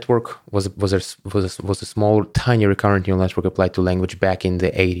Elman network was a small, tiny recurrent neural network applied to language back in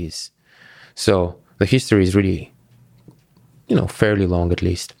the 80s. So the history is really, fairly long at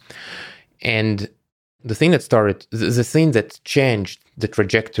least. And the thing that changed the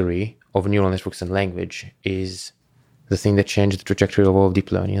trajectory of neural networks and language is the thing that changed the trajectory of all of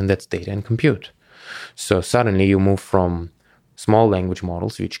deep learning, and that's data and compute. So suddenly you move from small language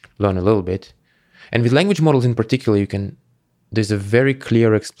models, which learn a little bit, and with language models in particular, there's a very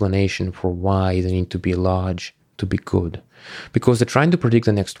clear explanation for why they need to be large to be good, because they're trying to predict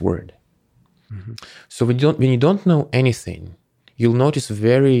the next word. Mm-hmm. So when you don't know anything, you'll notice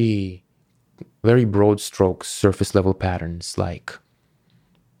very, very broad strokes, surface level patterns, like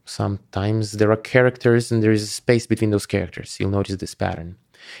sometimes there are characters and there is a space between those characters. You'll notice this pattern.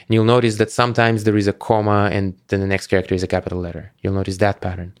 And you'll notice that sometimes there is a comma and then the next character is a capital letter. You'll notice that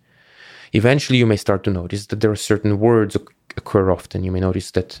pattern. Eventually, you may start to notice that there are certain words occur often. You may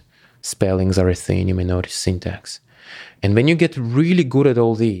notice that spellings are a thing. You may notice syntax. And when you get really good at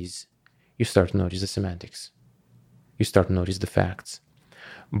all these, you start to notice the semantics. You start to notice the facts.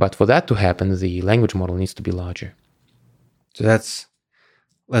 But for that to happen, the language model needs to be larger. So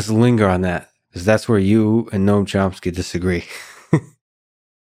let's linger on that, because that's where you and Noam Chomsky disagree.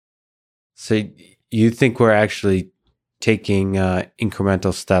 So you think we're actually taking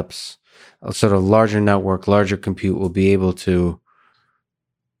incremental steps, a sort of larger network, larger compute will be able to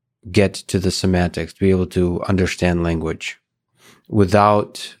get to the semantics, be able to understand language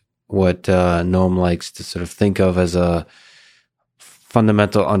without what Noam likes to sort of think of as a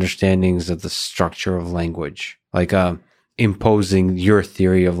fundamental understandings of the structure of language, like imposing your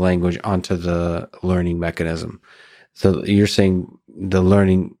theory of language onto the learning mechanism. So you're saying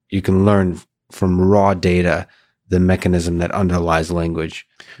you can learn from raw data the mechanism that underlies language.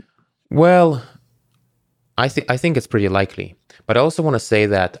 Well, I think it's pretty likely. But I also want to say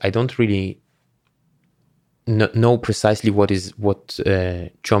that I don't really know precisely what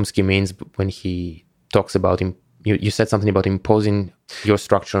Chomsky means when he talks about you said something about imposing your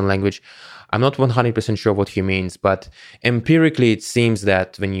structure on language. I'm not 100% sure what he means, but empirically it seems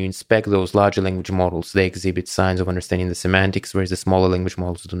that when you inspect those larger language models, they exhibit signs of understanding the semantics, whereas the smaller language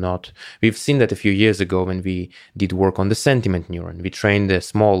models do not. We've seen that a few years ago when we did work on the sentiment neuron. We trained a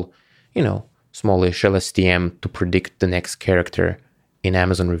smallish LSTM to predict the next character in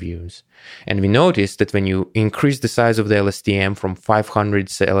Amazon reviews. And we noticed that when you increase the size of the LSTM from 500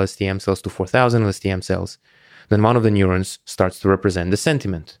 LSTM cells to 4,000 LSTM cells, then one of the neurons starts to represent the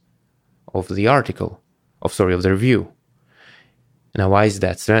sentiment of the article, of the review. Now, why is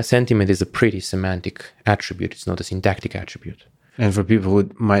that? Sentiment is a pretty semantic attribute. It's not a syntactic attribute. And for people who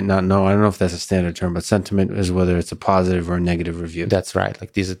might not know, I don't know if that's a standard term, but sentiment is whether it's a positive or a negative review. That's right.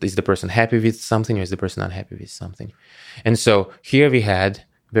 Like, is the person happy with something, or is the person unhappy with something? And so here we had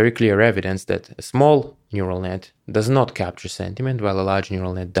very clear evidence that a small neural net does not capture sentiment, while a large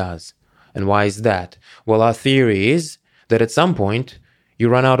neural net does. And why is that? Well, our theory is that at some point you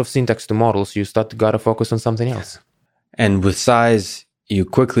run out of syntax to model, so you gotta focus on something else. And with size, you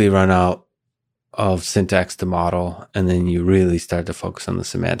quickly run out of syntax to model, and then you really start to focus on the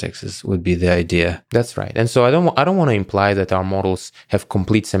semantics would be the idea. That's right. And so I don't want to imply that our models have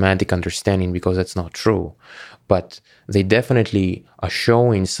complete semantic understanding, because that's not true. But they definitely are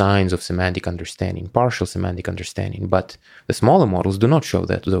showing signs of semantic understanding, partial semantic understanding. But the smaller models do not show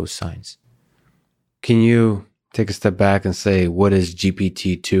those signs. Can you take a step back and say, what is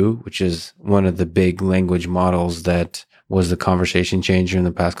GPT-2, which is one of the big language models that was the conversation changer in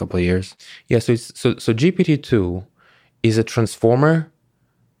the past couple of years? Yeah, so GPT-2 is a transformer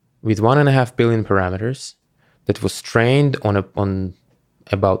with 1.5 billion parameters that was trained on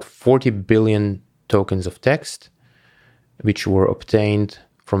about 40 billion tokens of text, which were obtained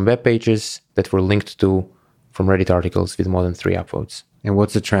from web pages that were linked to from Reddit articles with more than 3 upvotes. And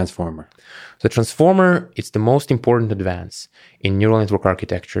what's a transformer? The transformer is the most important advance in neural network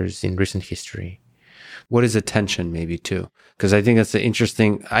architectures in recent history. What is attention, maybe, too? Because I think that's an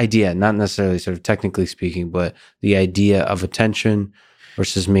interesting idea, not necessarily sort of technically speaking, but the idea of attention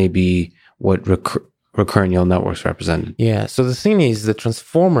versus maybe what recurrent neural networks represented. Yeah, so the thing is, the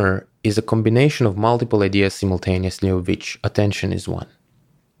transformer is a combination of multiple ideas simultaneously, of which attention is one.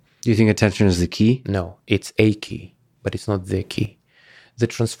 Do you think attention is the key? No, it's a key, but it's not the key. The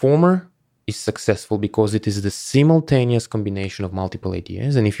transformer is successful because it is the simultaneous combination of multiple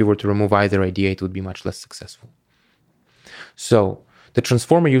ideas, and if you were to remove either idea, it would be much less successful. So the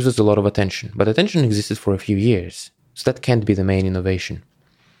transformer uses a lot of attention, but attention existed for a few years, so that can't be the main innovation.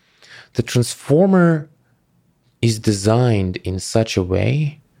 The transformer is designed in such a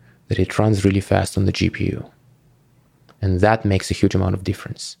way that it runs really fast on the GPU, and that makes a huge amount of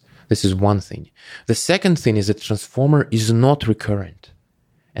difference. This is one thing. The second thing is that the transformer is not recurrent.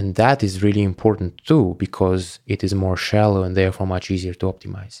 And that is really important too, because it is more shallow and therefore much easier to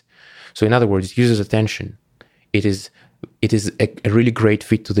optimize. So in other words, it uses attention. It is a really great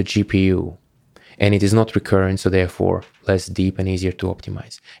fit to the GPU, and it is not recurrent, so therefore less deep and easier to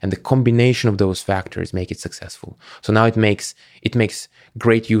optimize. And the combination of those factors make it successful. So now it makes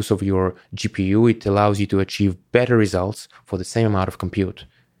great use of your GPU. It allows you to achieve better results for the same amount of compute.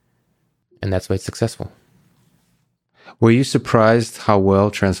 And that's why it's successful. Were you surprised how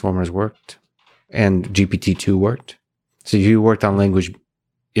well transformers worked and GPT-2 worked? So you worked on language.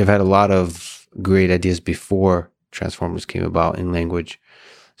 You've had a lot of great ideas before transformers came about in language.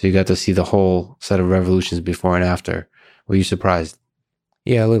 So you got to see the whole set of revolutions before and after. Were you surprised?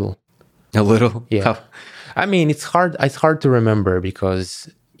 Yeah, a little. A little? Yeah. How? I mean, it's hard to remember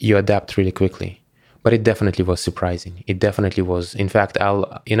because you adapt really quickly. But it definitely was surprising. It definitely was. In fact,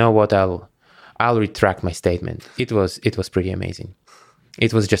 I'll retract my statement. It was pretty amazing.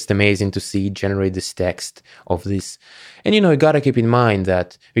 It was just amazing to see generate this text of this. And, you got to keep in mind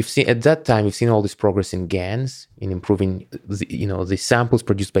that we've seen all this progress in GANs, in improving, the samples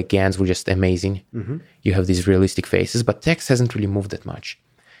produced by GANs were just amazing. Mm-hmm. You have these realistic faces, but text hasn't really moved that much.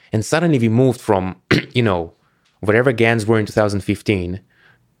 And suddenly we moved from, whatever GANs were in 2015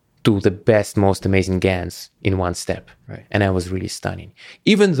 to the best, most amazing GANs in one step. Right. And that was really stunning.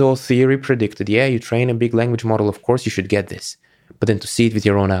 Even though theory predicted, you train a big language model, of course you should get this. But then to see it with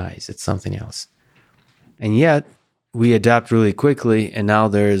your own eyes, it's something else. And yet, we adapt really quickly, and now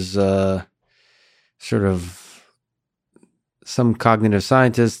there's sort of some cognitive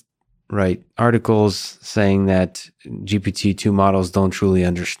scientists write articles saying that GPT-2 models don't truly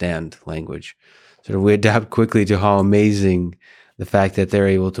understand language. So we adapt quickly to how amazing the fact that they're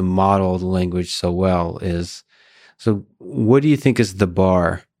able to model the language so well is. So what do you think is the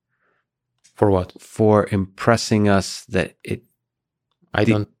bar? For what? For impressing us that it... I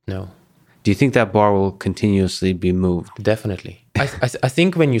don't know. Do you think that bar will continuously be moved? Definitely. I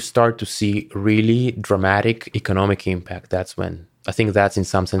think when you start to see really dramatic economic impact, that's when... I think that's in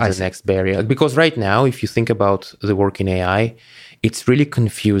some sense the next barrier. Because right now, if you think about the work in AI, it's really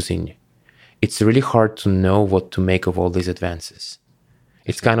confusing. It's really hard to know what to make of all these advances.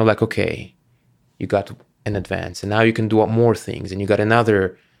 It's kind of like, okay, you got and advance. And now you can do more things, and you got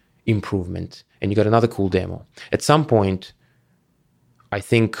another improvement, and you got another cool demo. At some point, I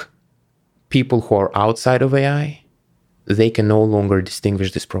think people who are outside of AI, they can no longer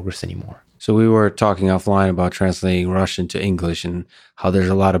distinguish this progress anymore. So we were talking offline about translating Russian to English and how there's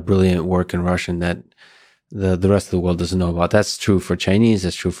a lot of brilliant work in Russian that the rest of the world doesn't know about. That's true for Chinese.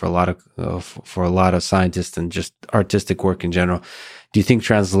 That's true for a lot of scientists and just artistic work in general. Do you think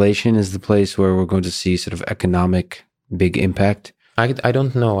translation is the place where we're going to see sort of economic big impact? I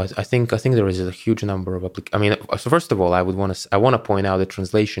don't know. I think there is a huge number of so first of all, I want to point out that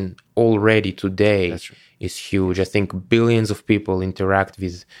translation already today is huge. I think billions of people interact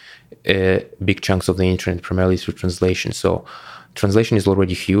with big chunks of the internet primarily through translation. So translation is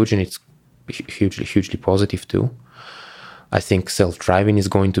already huge, and it's hugely positive too. I think self-driving is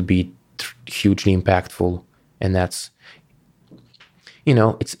going to be hugely impactful, and that's,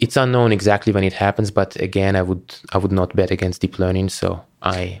 it's unknown exactly when it happens, but again, I would not bet against deep learning. So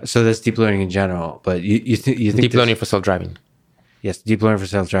that's deep learning in general, but you think deep learning for self-driving. Yes, deep learning for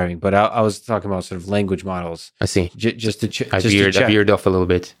self-driving. But I was talking about sort of language models. I see. Just to check. I veered off a little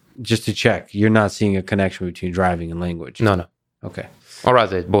bit. Just to check, you're not seeing a connection between driving and language. No. Okay. Or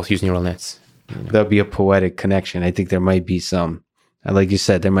rather, both use neural nets. There'll be a poetic connection. I think there might be some, like you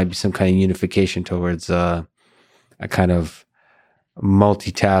said, there might be some kind of unification towards a kind of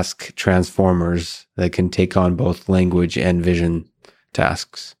multitask transformers that can take on both language and vision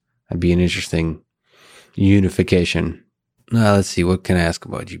tasks. That'd be an interesting unification. Now, let's see. What can I ask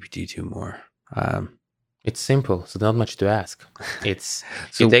about GPT-2 more? It's simple, so not much to ask. It's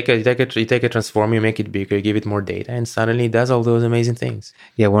so you take a transformer, you make it bigger, you give it more data, and suddenly it does all those amazing things.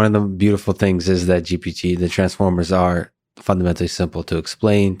 Yeah, one of the beautiful things is that the transformers are fundamentally simple to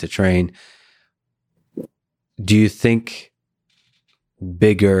explain, to train. Do you think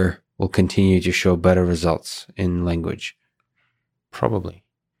bigger will continue to show better results in language? Probably.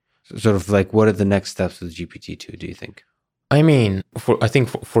 So sort of like, what are the next steps with GPT-2, do you think? I mean, I think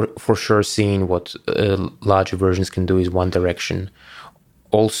for sure, seeing what larger versions can do is one direction.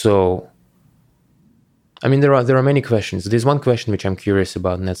 Also, I mean, there are many questions. There's one question which I'm curious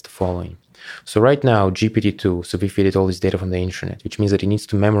about, and that's the following. So right now, GPT-2, so we feed it all this data from the internet, which means that it needs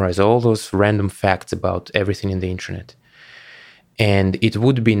to memorize all those random facts about everything in the internet. And it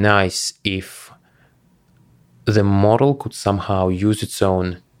would be nice if the model could somehow use its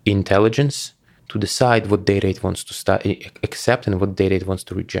own intelligence to decide what data it wants to accept and what data it wants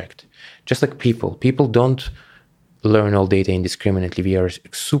to reject. Just like people. People don't learn all data indiscriminately. We are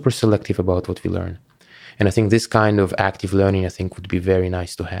super selective about what we learn. And I think this kind of active learning, I think, would be very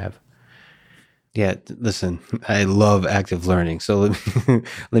nice to have. Yeah, listen, I love active learning. So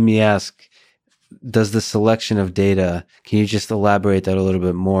let me ask, does the selection of data, can you just elaborate that a little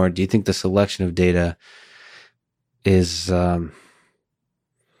bit more? Do you think the selection of data is...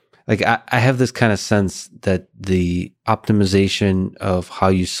 I have this kind of sense that the optimization of how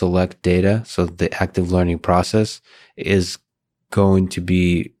you select data, so the active learning process, is going to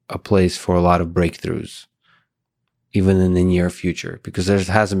be a place for a lot of breakthroughs, even in the near future, because there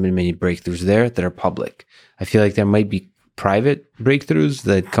hasn't been many breakthroughs there that are public. I feel like there might be private breakthroughs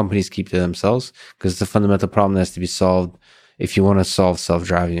that companies keep to themselves, because it's a fundamental problem that has to be solved if you want to solve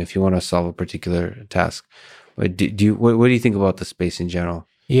self-driving, if you want to solve a particular task. What do you think about the space in general?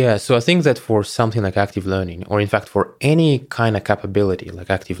 Yeah, so I think that for something like active learning, or in fact for any kind of capability like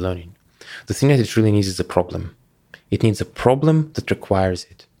active learning, the thing that it really needs is a problem. It needs a problem that requires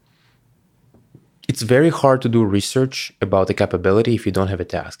it. It's very hard to do research about a capability if you don't have a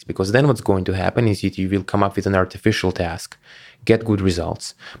task, because then what's going to happen is that you will come up with an artificial task, get good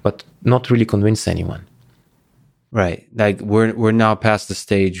results, but not really convince anyone. Right. Like we're now past the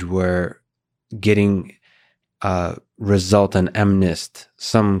stage where getting result on MNIST,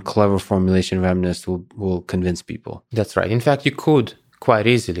 some clever formulation of MNIST will convince people. That's right. In fact, you could quite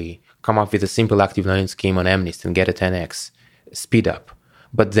easily come up with a simple active learning scheme on MNIST and get a 10x speed up.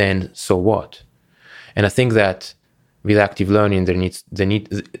 But then, so what? And I think that with active learning,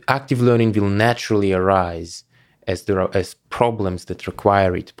 active learning will naturally arise as problems that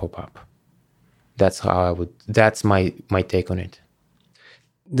require it to pop up. That's my take on it.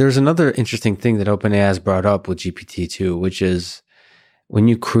 There's another interesting thing that OpenAI has brought up with GPT-2, which is when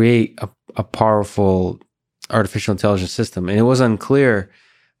you create a powerful artificial intelligence system, and it was unclear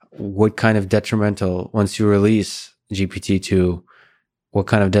what kind of detrimental, once you release GPT-2, what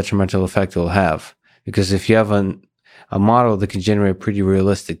kind of detrimental effect it will have. Because if you have a model that can generate pretty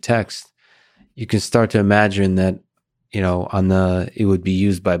realistic text, you can start to imagine that, it would be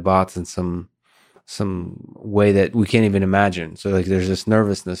used by bots in some way that we can't even imagine. So like there's this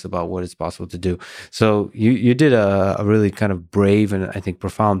nervousness about what is possible to do. So you did a really kind of brave and I think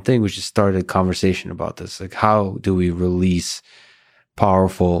profound thing, which is started a conversation about this. Like, how do we release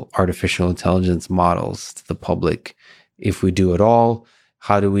powerful artificial intelligence models to the public? If we do at all,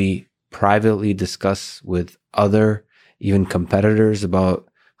 how do we privately discuss with other, even competitors, about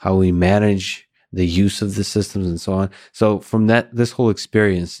how we manage the use of the systems and so on? So from this whole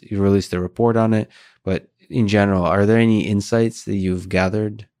experience, you released a report on it, but in general, are there any insights that you've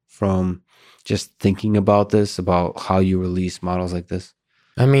gathered from just thinking about this, about how you release models like this?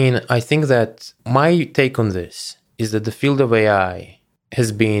 I mean, I think that my take on this is that the field of AI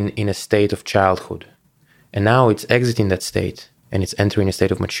has been in a state of childhood, and now it's exiting that state and it's entering a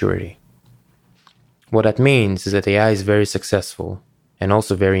state of maturity. What that means is that AI is very successful and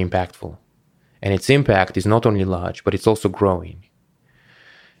also very impactful. And its impact is not only large, but it's also growing.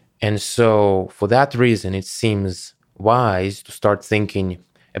 And so for that reason, it seems wise to start thinking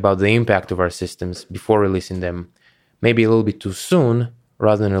about the impact of our systems before releasing them, maybe a little bit too soon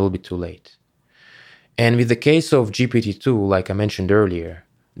rather than a little bit too late. And with the case of GPT-2, like I mentioned earlier,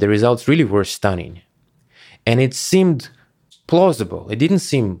 the results really were stunning. And it seemed plausible. It didn't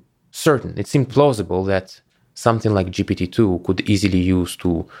seem certain. It seemed plausible that something like GPT-2 could easily use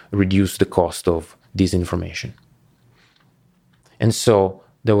to reduce the cost of disinformation. And so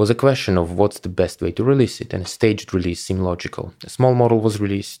there was a question of what's the best way to release it, and a staged release seemed logical. A small model was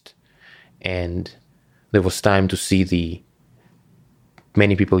released, and there was time to see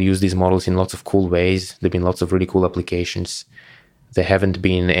many people use these models in lots of cool ways. There have been lots of really cool applications. There haven't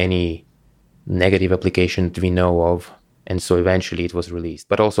been any negative application that we know of, and so eventually it was released.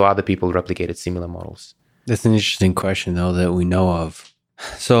 But also other people replicated similar models. That's an interesting question, though, that we know of.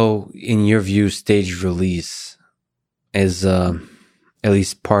 So in your view, staged release is at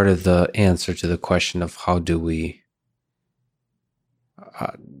least part of the answer to the question of what do we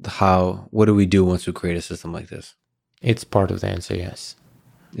do once we create a system like this? It's part of the answer, yes.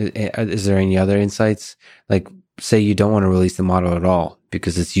 Is there any other insights? Like, say you don't want to release the model at all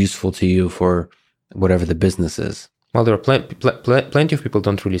because it's useful to you for whatever the business is. Well, there are plenty of people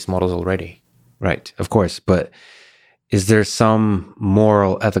don't release models already. Right, of course. But is there some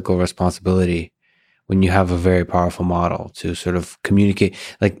moral, ethical responsibility when you have a very powerful model to sort of communicate?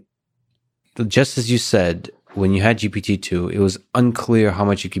 Like, just as you said, when you had GPT-2, it was unclear how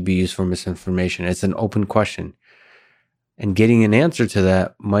much it could be used for misinformation. It's an open question. And getting an answer to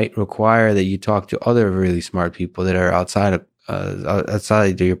that might require that you talk to other really smart people that are outside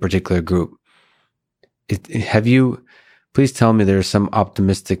of your particular group. Please tell me there's some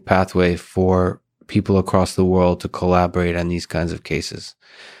optimistic pathway for people across the world to collaborate on these kinds of cases.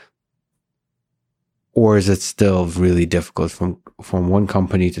 Or is it still really difficult from one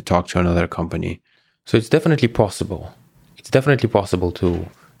company to talk to another company? So it's definitely possible. It's definitely possible to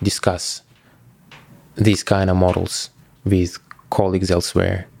discuss these kind of models with colleagues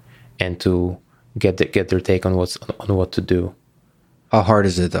elsewhere and to get their take on what to do. How hard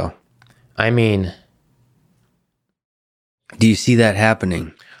is it, though? I mean, do you see that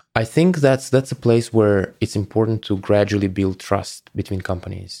happening? I think that's a place where it's important to gradually build trust between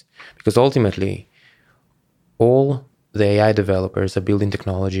companies, because ultimately all the AI developers are building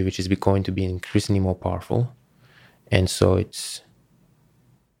technology which is going to be increasingly more powerful. And so it's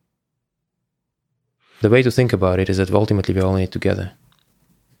the way to think about it is that ultimately we're all in it together.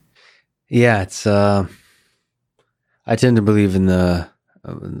 Yeah, it's I tend to believe in the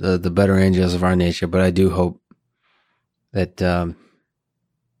better angels of our nature, but I do hope that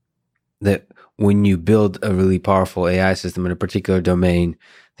that when you build a really powerful AI system in a particular domain,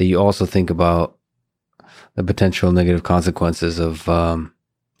 that you also think about the potential negative consequences of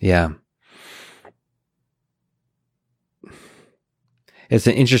It's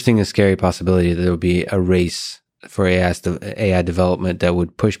an interesting and scary possibility that there would be a race for AI development that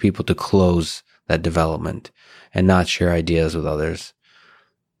would push people to close that development and not share ideas with others.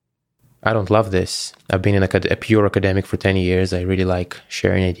 I don't love this. I've been a pure academic for 10 years. I really like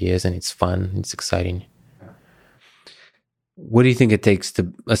sharing ideas, and it's fun. It's exciting. What do you think it takes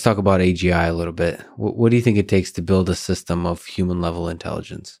let's talk about AGI a little bit. What do you think it takes to build a system of human level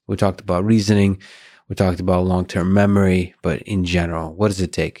intelligence? We talked about reasoning. We talked about long-term memory, but in general, what does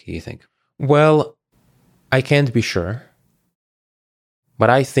it take, do you think? Well, I can't be sure, but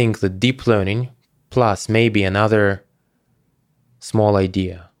I think that deep learning plus maybe another small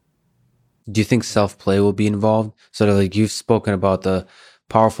idea. Do you think self-play will be involved? Sort of like you've spoken about the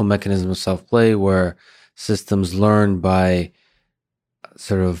powerful mechanism of self-play where systems learn by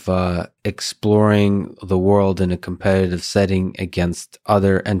exploring the world in a competitive setting against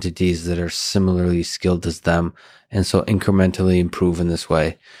other entities that are similarly skilled as them, and so incrementally improve in this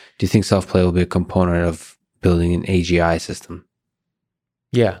way. Do you think self-play will be a component of building an AGI system?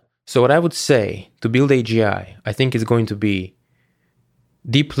 Yeah. So what I would say to build AGI, I think it's going to be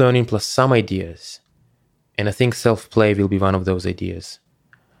deep learning plus some ideas. And I think self-play will be one of those ideas.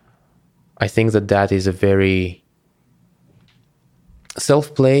 I think that is a very...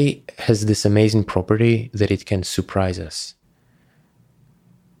 Self-play has this amazing property that it can surprise us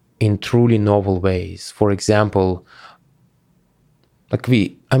in truly novel ways. For example,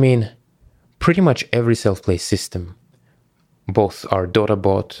 pretty much every self-play system, both our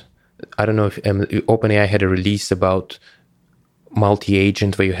DotaBot, I don't know if OpenAI had a release about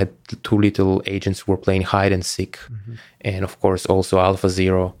multi-agent where you had two little agents who were playing hide and seek, and of course also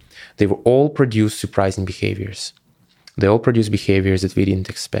AlphaZero. They were all produce surprising behaviors. They all produce behaviors that we didn't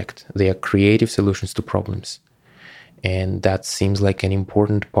expect. They are creative solutions to problems. And that seems like an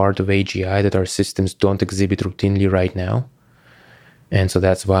important part of AGI that our systems don't exhibit routinely right now. And so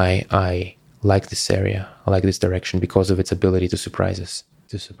that's why I like this area. I like this direction because of its ability to surprise us.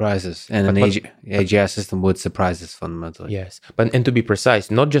 And an AGI system would surprise us fundamentally. Yes. And to be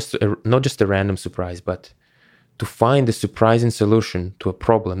precise, not just a random surprise, but to find a surprising solution to a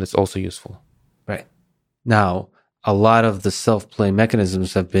problem that's also useful. Right. Now, a lot of the self-play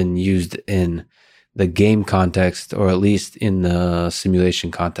mechanisms have been used in the game context, or at least in the simulation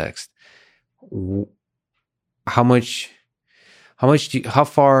context. How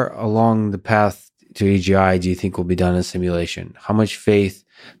far along the path to AGI do you think will be done in simulation? How much faith,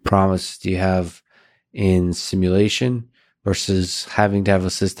 promise do you have in simulation versus having to have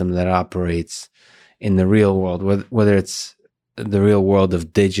a system that operates in the real world, whether it's the real world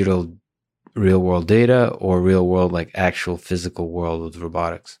of digital real world data or real world, like actual physical world with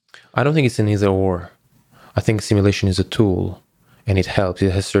robotics? I don't think it's an either or. I think simulation is a tool and it helps.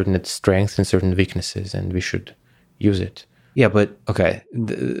 It has certain strengths and certain weaknesses, and we should use it. Yeah, but okay.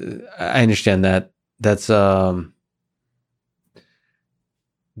 I understand that. That's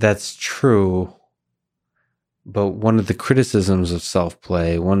true. But one of the criticisms of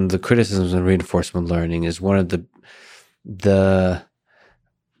self-play, one of the criticisms of reinforcement learning is one of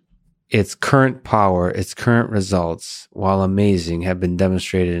its current power, its current results, while amazing, have been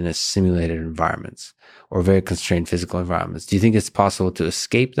demonstrated in simulated environments or very constrained physical environments. Do you think it's possible to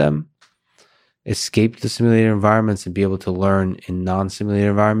escape them, escape the simulated environments and be able to learn in non-simulated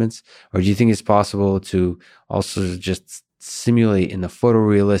environments? Or do you think it's possible to also just simulate in a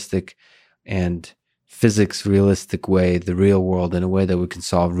photorealistic and physics realistic way the real world in a way that we can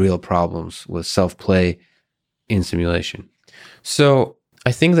solve real problems with self-play in simulation? So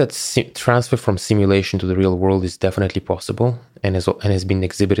I think that transfer from simulation to the real world is definitely possible and has been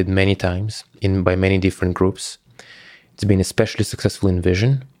exhibited many times by many different groups. It's been especially successful in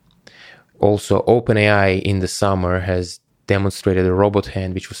vision. Also, OpenAI in the summer has demonstrated a robot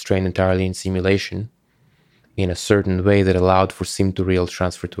hand which was trained entirely in simulation in a certain way that allowed for sim to real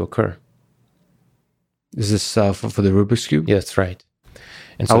transfer to occur. Is this for the Rubik's Cube? Yeah, that's right.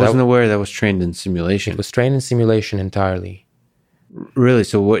 And so I wasn't aware that was trained in simulation. It was trained in simulation entirely. Really?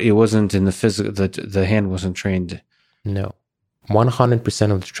 So it wasn't in the physical, the hand wasn't trained? No.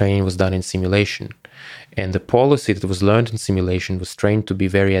 100% of the training was done in simulation. And the policy that was learned in simulation was trained to be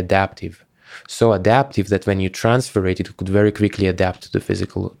very adaptive. So adaptive that when you transfer it, it could very quickly adapt to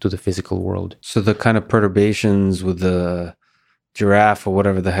the physical world. So the kind of perturbations with the giraffe or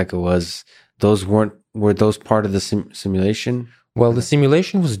whatever the heck it was, were those part of the simulation? Well, the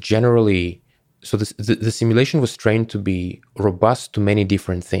simulation was generally... So the simulation was trained to be robust to many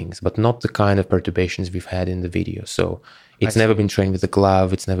different things, but not the kind of perturbations we've had in the video. So it's never been trained with a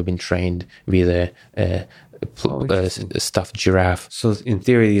glove. It's never been trained with a stuffed giraffe. So in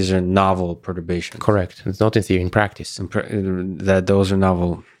theory, these are novel perturbations. Correct. It's not in theory, in practice. That those are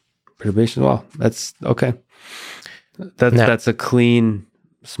novel perturbations. Well, that's okay. That's a clean,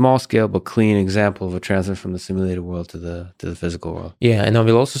 small scale but clean example of a transfer from the simulated world to the physical world. Yeah, and I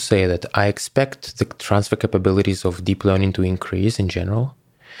will also say that I expect the transfer capabilities of deep learning to increase in general,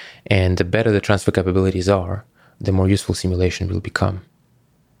 and the better the transfer capabilities are, the more useful simulation will become.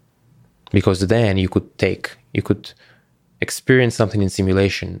 Because then you could experience something in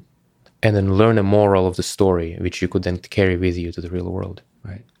simulation and then learn a moral of the story, which you could then carry with you to the real world.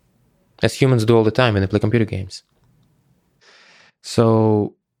 Right. As humans do all the time when they play computer games.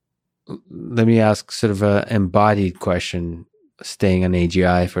 So let me ask sort of an embodied question, staying on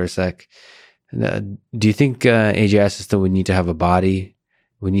AGI for a sec. Do you think AGI system would need to have a body?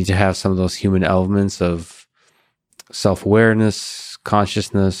 We need to have some of those human elements of self-awareness,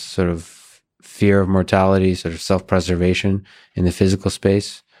 consciousness, sort of fear of mortality, sort of self-preservation in the physical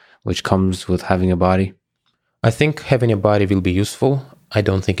space, which comes with having a body? I think having a body will be useful. I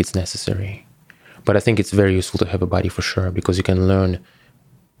don't think it's necessary. But I think it's very useful to have a body for sure, because you can learn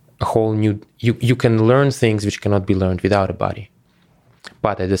a whole new... You can learn things which cannot be learned without a body.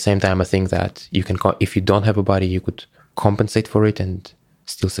 But at the same time, I think that you can, if you don't have a body, you could compensate for it and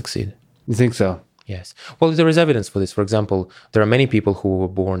still succeed. You think so? Yes. Well, there is evidence for this. For example, there are many people who were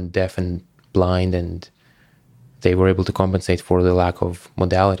born deaf and blind, and they were able to compensate for the lack of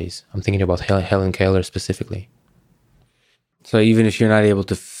modalities. I'm thinking about Helen Keller specifically. So even if you're not able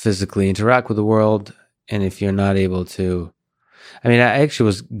to physically interact with the world, and if you're not able to... I mean, I actually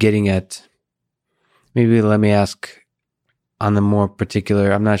was getting at... Maybe let me ask on the more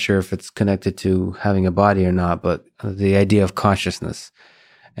particular... I'm not sure if it's connected to having a body or not, but the idea of consciousness,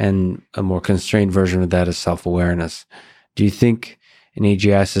 and a more constrained version of that is self-awareness. Do you think an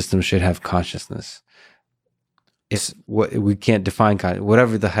AGI system should have consciousness? It's what we can't define,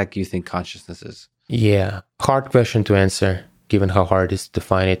 whatever the heck you think consciousness is. Yeah, hard question to answer, given how hard it is to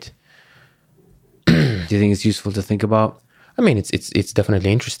define it. Do you think it's useful to think about? I mean, it's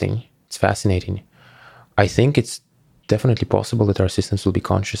definitely interesting. It's fascinating. I think it's definitely possible that our systems will be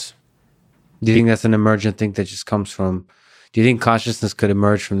conscious. Do you think that's an emergent thing that just comes from... Do you think consciousness could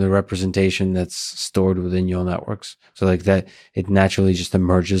emerge from the representation that's stored within neural networks? So like that, it naturally just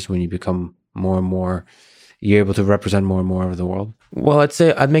emerges when you become more and more... You're able to represent more and more of the world? Well,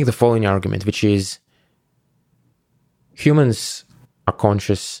 I'd make the following argument, which is humans are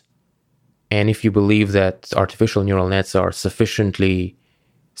conscious, and if you believe that artificial neural nets are sufficiently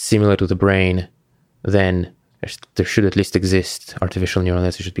similar to the brain, then there should at least exist artificial neural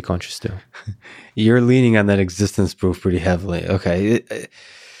nets that should be conscious too. You're leaning on that existence proof pretty heavily. Okay.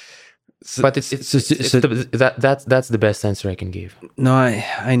 But that's the best answer I can give. No,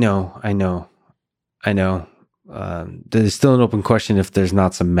 I know. There's still an open question if there's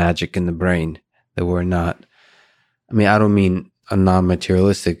not some magic in the brain that we're not... I mean, I don't mean a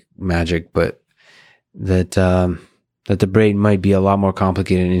non-materialistic magic, but that the brain might be a lot more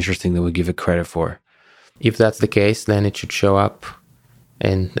complicated and interesting than we give it credit for. If that's the case, then it should show up,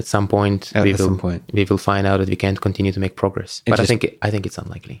 and at some point we will find out that we can't continue to make progress. But I think it's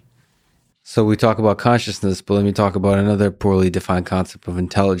unlikely. So we talk about consciousness, but let me talk about another poorly defined concept of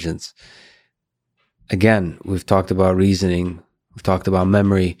intelligence. Again, we've talked about reasoning. We've talked about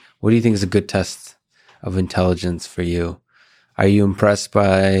memory. What do you think is a good test of intelligence for you? Are you impressed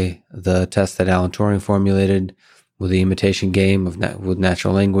by the test that Alan Turing formulated with the imitation game with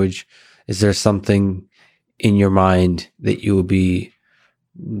natural language? Is there something in your mind that you would be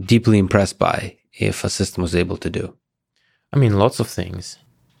deeply impressed by if a system was able to do? I mean, lots of things.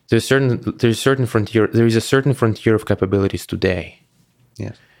 There is a certain frontier of capabilities today.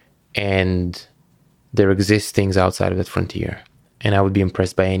 Yes. And there exist things outside of that frontier, and I would be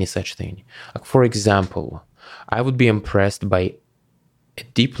impressed by any such thing. Like, for example, I would be impressed by a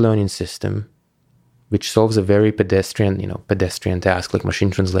deep learning system which solves a very pedestrian task like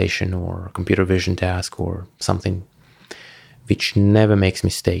machine translation or computer vision task or something which never makes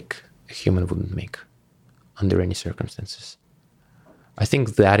mistake a human wouldn't make under any circumstances. I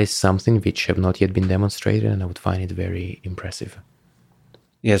think that is something which have not yet been demonstrated, and I would find it very impressive.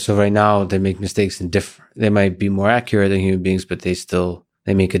 Yeah, so right now they make mistakes they might be more accurate than human beings, but they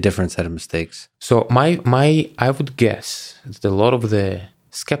make a different set of mistakes. So I would guess that a lot of the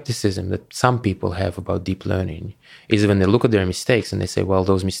skepticism that some people have about deep learning is when they look at their mistakes and they say, well,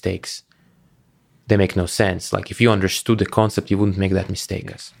 those mistakes, they make no sense. Like, if you understood the concept, you wouldn't make that mistake.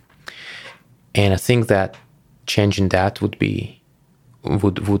 Yes. And I think that changing that would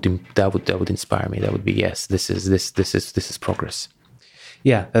inspire me. That would be, yes, this is progress.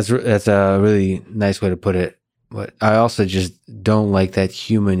 Yeah, that's a really nice way to put it. But I also just don't like that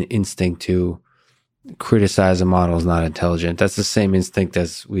human instinct to criticize a model as not intelligent. That's the same instinct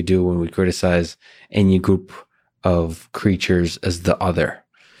as we do when we criticize any group of creatures as the other.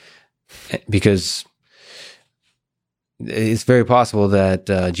 Because it's very possible that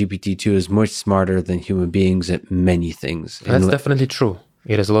GPT-2 is much smarter than human beings at many things. That's definitely true.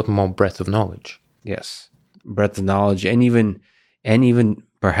 It has a lot more breadth of knowledge. Yes, breadth of knowledge, and even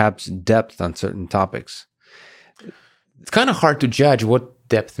perhaps depth on certain topics. It's kind of hard to judge what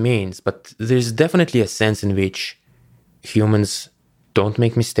depth means, but there's definitely a sense in which humans don't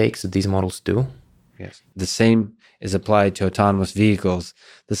make mistakes that these models do. Yes. The same is applied to autonomous vehicles.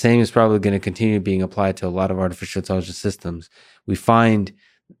 The same is probably going to continue being applied to a lot of artificial intelligence systems. We find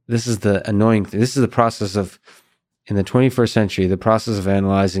this is the annoying thing. This is the process of, in the 21st century, the process of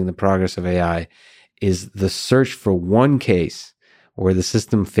analyzing the progress of AI is the search for one case where the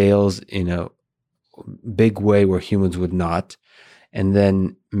system fails in a big way where humans would not, and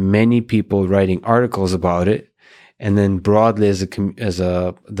then many people writing articles about it, and then broadly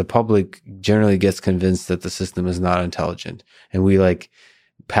the public generally gets convinced that the system is not intelligent, and we like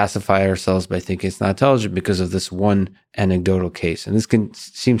pacify ourselves by thinking it's not intelligent because of this one anecdotal case, and this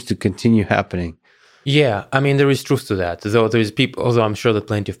seems to continue happening. Yeah, I mean, there is truth to that. Although I'm sure that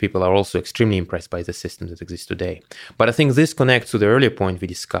plenty of people are also extremely impressed by the systems that exist today. But I think this connects to the earlier point we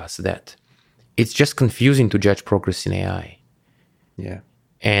discussed, that it's just confusing to judge progress in AI. Yeah.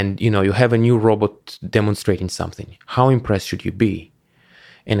 And, you have a new robot demonstrating something. How impressed should you be?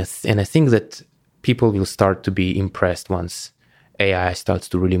 And I think that people will start to be impressed once AI starts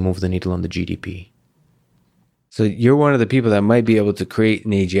to really move the needle on the GDP. So you're one of the people that might be able to create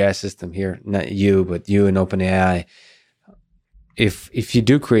an AGI system here. Not you, but you and OpenAI. If you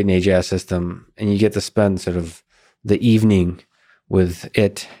do create an AGI system and you get to spend sort of the evening with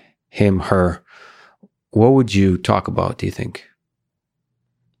it, him, her, what would you talk about, do you think?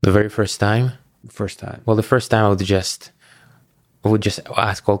 The very first time? First time. Well, the first time I would just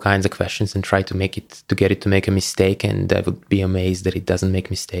ask all kinds of questions and try to get it to make a mistake, and I would be amazed that it doesn't make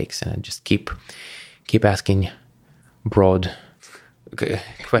mistakes, and I'd just keep asking broad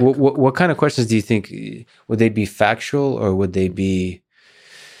questions. What kind of questions do you think? Would they be factual, or would they be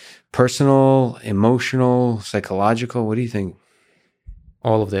personal, emotional, psychological? What do you think?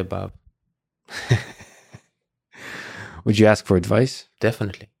 All of the above. Would you ask for advice?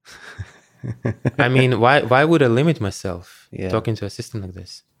 Definitely. I mean, why would I limit myself Yeah. talking to a system like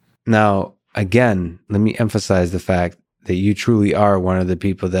this? Now, again, let me emphasize the fact that you truly are one of the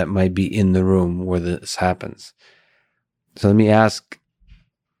people that might be in the room where this happens. So let me ask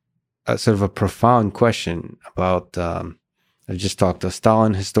a sort of a profound question about, I just talked to a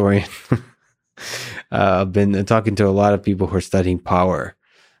Stalin historian. I've been talking to a lot of people who are studying power.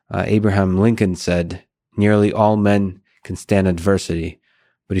 Abraham Lincoln said, "Nearly all men can stand adversity,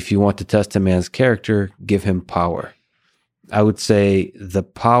 but if you want to test a man's character, give him power." I would say the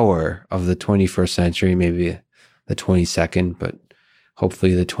power of the 21st century, maybe the 22nd, but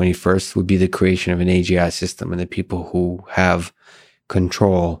hopefully the 21st, would be the creation of an AGI system and the people who have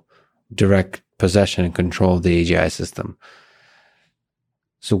control, direct possession and control of the AGI system.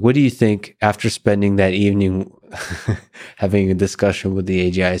 So what do you think, after spending that evening having a discussion with the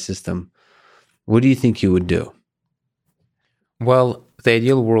AGI system, what do you think you would do? Well, the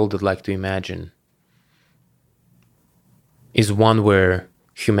ideal world I'd like to imagine is one where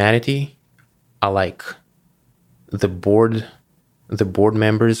humanity are like the board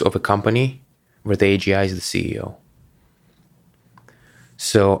members of a company where the AGI is the CEO.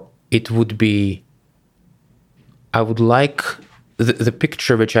 So it would be, I would like, the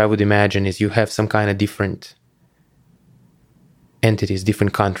picture which I would imagine is you have some kind of different entities,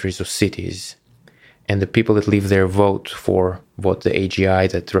 different countries or cities, and the people that live there vote for what the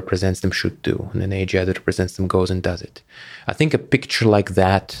AGI that represents them should do, and an AGI that represents them goes and does it. I think a picture like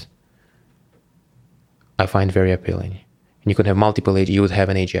that I find very appealing. And you could have multiple AGI. You would have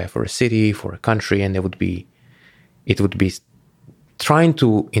an AGI for a city, for a country, and it would be trying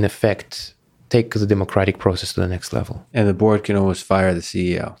to, in effect, take the democratic process to the next level. And the board can always fire the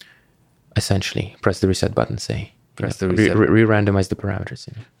CEO. Essentially, press the reset button, say. Press the reset button. Re-randomize the parameters.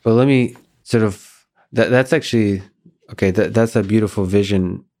 But let me sort of, that's actually, okay, that's a beautiful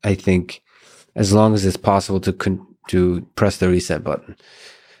vision, I think, as long as it's possible to press the reset button.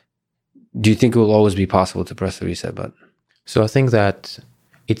 Do you think it will always be possible to press the reset button? So I think that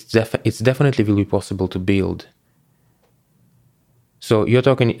it's definitely will be possible to build. So you're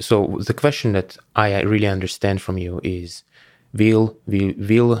talking. So the question that I really understand from you is, will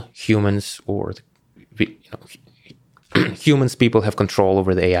humans or humans, people have control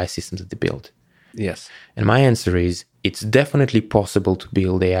over the AI systems that they build? Yes. And my answer is, it's definitely possible to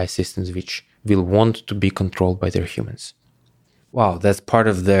build AI systems which will want to be controlled by their humans. Wow, that's part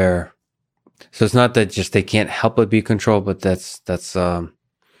of their. So it's not that just they can't help but be controlled, but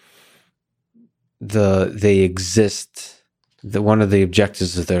they exist. One of the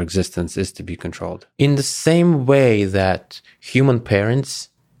objectives of their existence is to be controlled. In the same way that human parents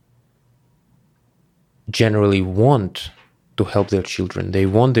generally want to help their children, they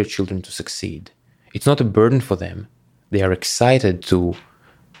want their children to succeed. It's not a burden for them. They are excited to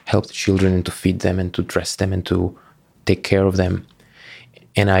help the children and to feed them and to dress them and to take care of them.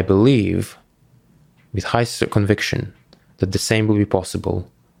 And I believe, with high conviction, that the same will be possible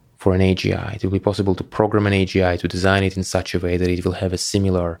for an AGI. It will be possible to program an AGI, to design it in such a way that it will have a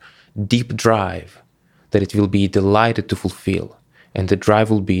similar deep drive that it will be delighted to fulfill. And the drive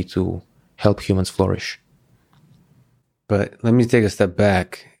will be to help humans flourish. But let me take a step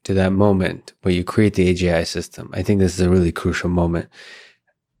back to that moment where you create the AGI system. I think this is a really crucial moment.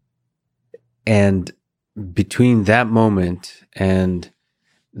 And between that moment and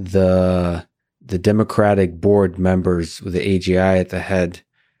the Democratic board members with the AGI at the head,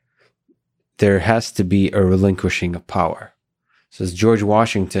 there has to be a relinquishing of power. So as George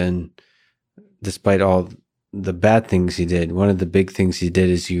Washington, despite all the bad things he did, one of the big things he did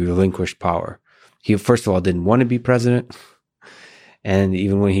is he relinquished power. He, first of all, didn't want to be president. And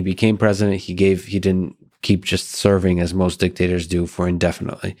even when he became president, he didn't keep just serving as most dictators do for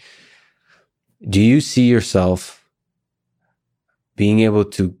indefinitely. Do you see yourself being able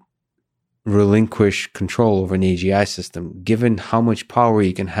to relinquish control over an AGI system, given how much power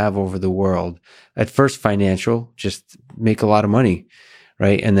you can have over the world? At first, financial, just make a lot of money,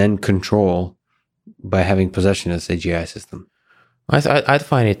 right? And then control by having possession of this AGI system. I'd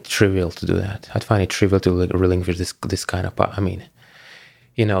find it trivial to do that. I'd find it trivial to relinquish this kind of power. I mean,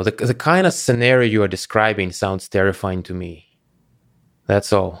 the kind of scenario you are describing sounds terrifying to me.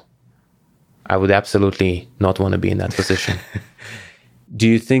 That's all. I would absolutely not want to be in that position. Do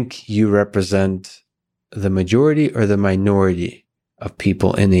you think you represent the majority or the minority of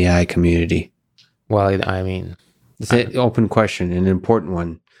people in the AI community? Well, I mean... It's an open question, an important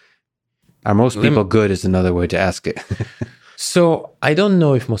one. Are most people good is another way to ask it. So, I don't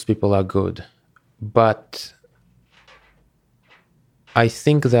know if most people are good, but I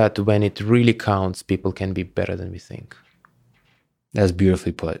think that when it really counts, people can be better than we think. That's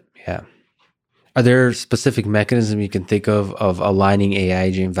beautifully put, yeah. Are there specific mechanisms you can think of aligning AI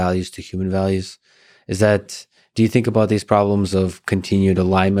agent values to human values? Do you think about these problems of continued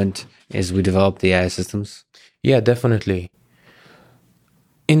alignment as we develop the AI systems? Yeah, definitely.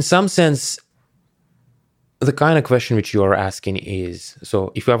 In some sense, the kind of question which you are asking is,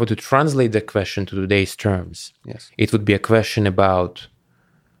 so if I were to translate the question to today's terms, yes, it would be a question about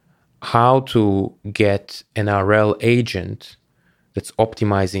how to get an RL agent that's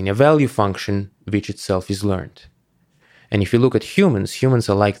optimizing a value function which itself is learned. And if you look at humans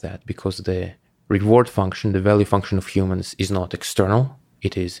are like that because the reward function, the value function of humans is not external,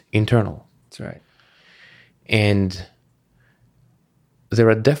 it is internal. That's right. And there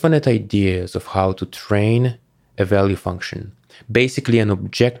are definite ideas of how to train a value function, basically an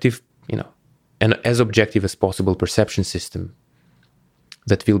objective, an as objective as possible perception system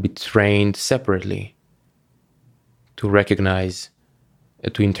that will be trained separately to recognize,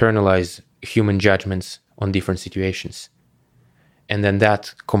 to internalize human judgments on different situations. And then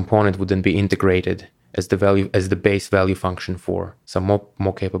that component would then be integrated as the base value function for some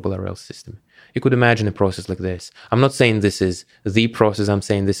more capable RL system. You could imagine a process like this. I'm not saying this is the process, I'm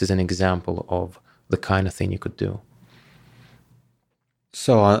saying this is an example of the kind of thing you could do.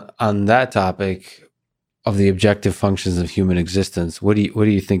 So on that topic of the objective functions of human existence, what do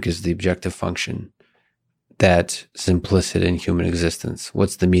you think is the objective function that's implicit in human existence?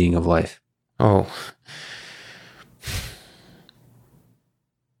 What's the meaning of life? Oh,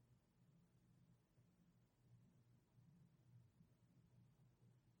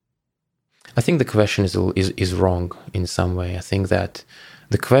 I think the question is wrong in some way. I think that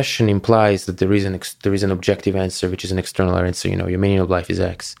the question implies that there is an objective answer, which is an external answer. Your meaning of life is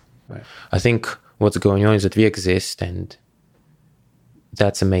X. Right. I think what's going on is that we exist, and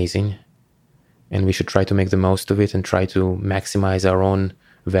that's amazing. And we should try to make the most of it and try to maximize our own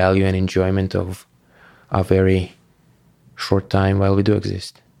value and enjoyment of our very short time while we do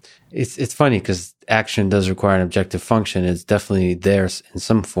exist. It's funny because action does require an objective function. It's definitely there in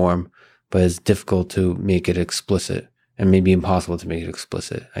some form, but it's difficult to make it explicit and maybe impossible to make it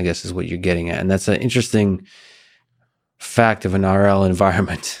explicit, I guess is what you're getting at. And that's an interesting fact of an RL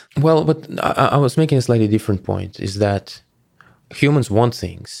environment. Well, but I was making a slightly different point, is that humans want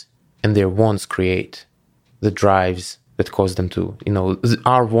things, and their wants create the drives that cause them to,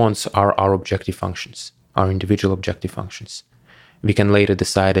 our wants are our objective functions, our individual objective functions. We can later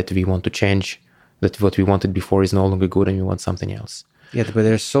decide that we want to change, that what we wanted before is no longer good and we want something else. Yeah, but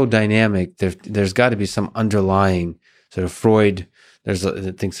they're so dynamic. There's got to be some underlying sort of Freud.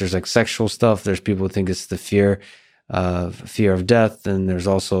 Thinks there's like sexual stuff. There's people who think it's the fear of death, and there's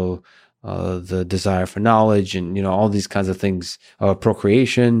also the desire for knowledge, and all these kinds of things.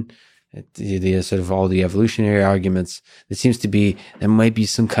 Procreation, the sort of all the evolutionary arguments. It seems to be there might be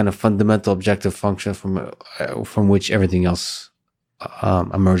some kind of fundamental objective function from which everything else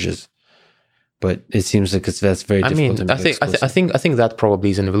emerges. But it seems like that's very difficult to make explicit. I think that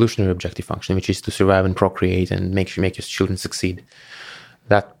probably is an evolutionary objective function, which is to survive and procreate and make your children succeed.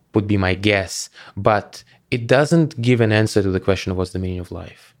 That would be my guess. But it doesn't give an answer to the question of what's the meaning of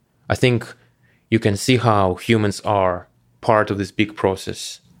life. I think you can see how humans are part of this big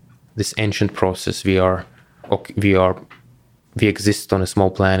process, this ancient process. We exist on a small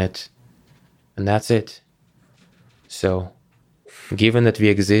planet, and that's it. So, given that we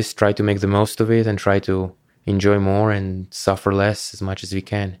exist, try to make the most of it and try to enjoy more and suffer less as much as we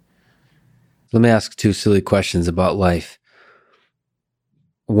can. Let me ask two silly questions about life.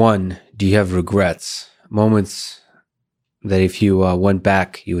 One, do you have regrets? Moments that if you went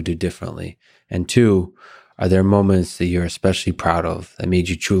back, you would do differently? And two, are there moments that you're especially proud of that made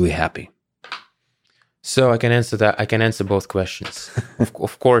you truly happy? So I can answer that. I can answer both questions.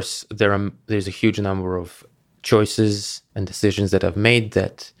 Of course, there's a huge number of choices and decisions that I've made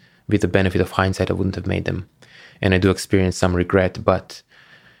that, with the benefit of hindsight, I wouldn't have made them. And I do experience some regret, but,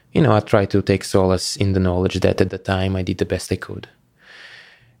 I try to take solace in the knowledge that at the time I did the best I could.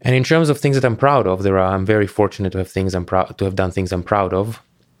 And in terms of things that I'm proud of, I'm very fortunate to have done things I'm proud of.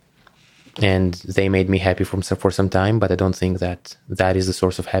 And they made me happy for some time, but I don't think that is the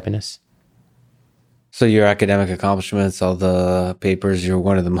source of happiness. So your academic accomplishments, all the papers, you're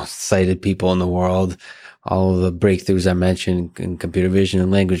one of the most cited people in the world, all of the breakthroughs I mentioned in computer vision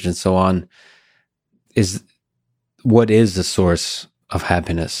and language and so on. What is the source of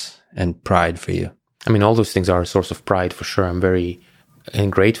happiness and pride for you? I mean, all those things are a source of pride for sure. I'm very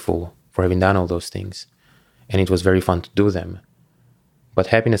grateful for having done all those things. And it was very fun to do them. But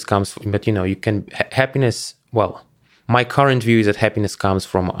happiness comes, my current view is that happiness comes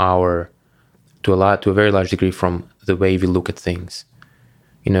from to a very large degree from the way we look at things.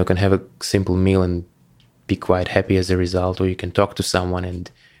 You can have a simple meal and be quite happy as a result, or you can talk to someone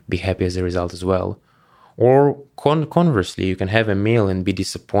and be happy as a result as well. Or conversely, you can have a meal and be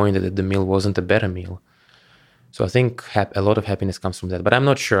disappointed that the meal wasn't a better meal. So I think a lot of happiness comes from that, but I'm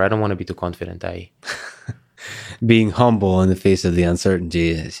not sure. I don't want to be too confident. Being humble in the face of the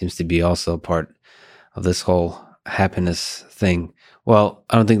uncertainty seems to be also part of this whole happiness thing. Well,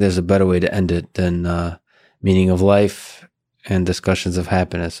 I don't think there's a better way to end it than meaning of life and discussions of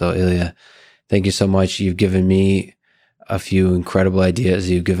happiness. So Ilya, thank you so much. You've given me a few incredible ideas.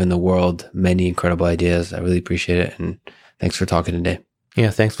 You've given the world many incredible ideas. I really appreciate it. And thanks for talking today. Yeah,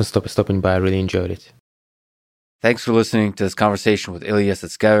 thanks for stopping by. I really enjoyed it. Thanks for listening to this conversation with Ilya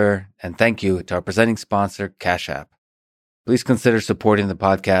Sutskever, and thank you to our presenting sponsor, Cash App. Please consider supporting the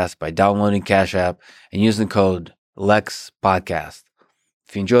podcast by downloading Cash App and using the code LEXPODCAST.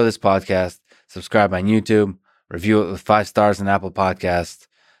 If you enjoy this podcast, subscribe on YouTube, review it with 5 stars on Apple Podcasts,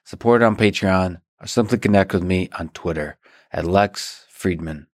 support it on Patreon, or simply connect with me on Twitter at Lex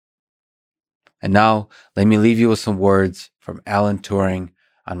Friedman. And now, let me leave you with some words from Alan Turing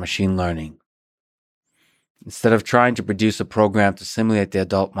on machine learning. Instead of trying to produce a program to simulate the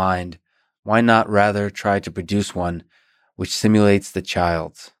adult mind, why not rather try to produce one which simulates the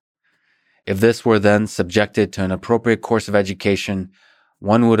child's? If this were then subjected to an appropriate course of education,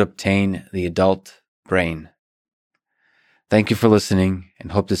 one would obtain the adult brain. Thank you for listening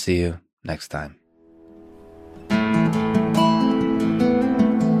and hope to see you next time.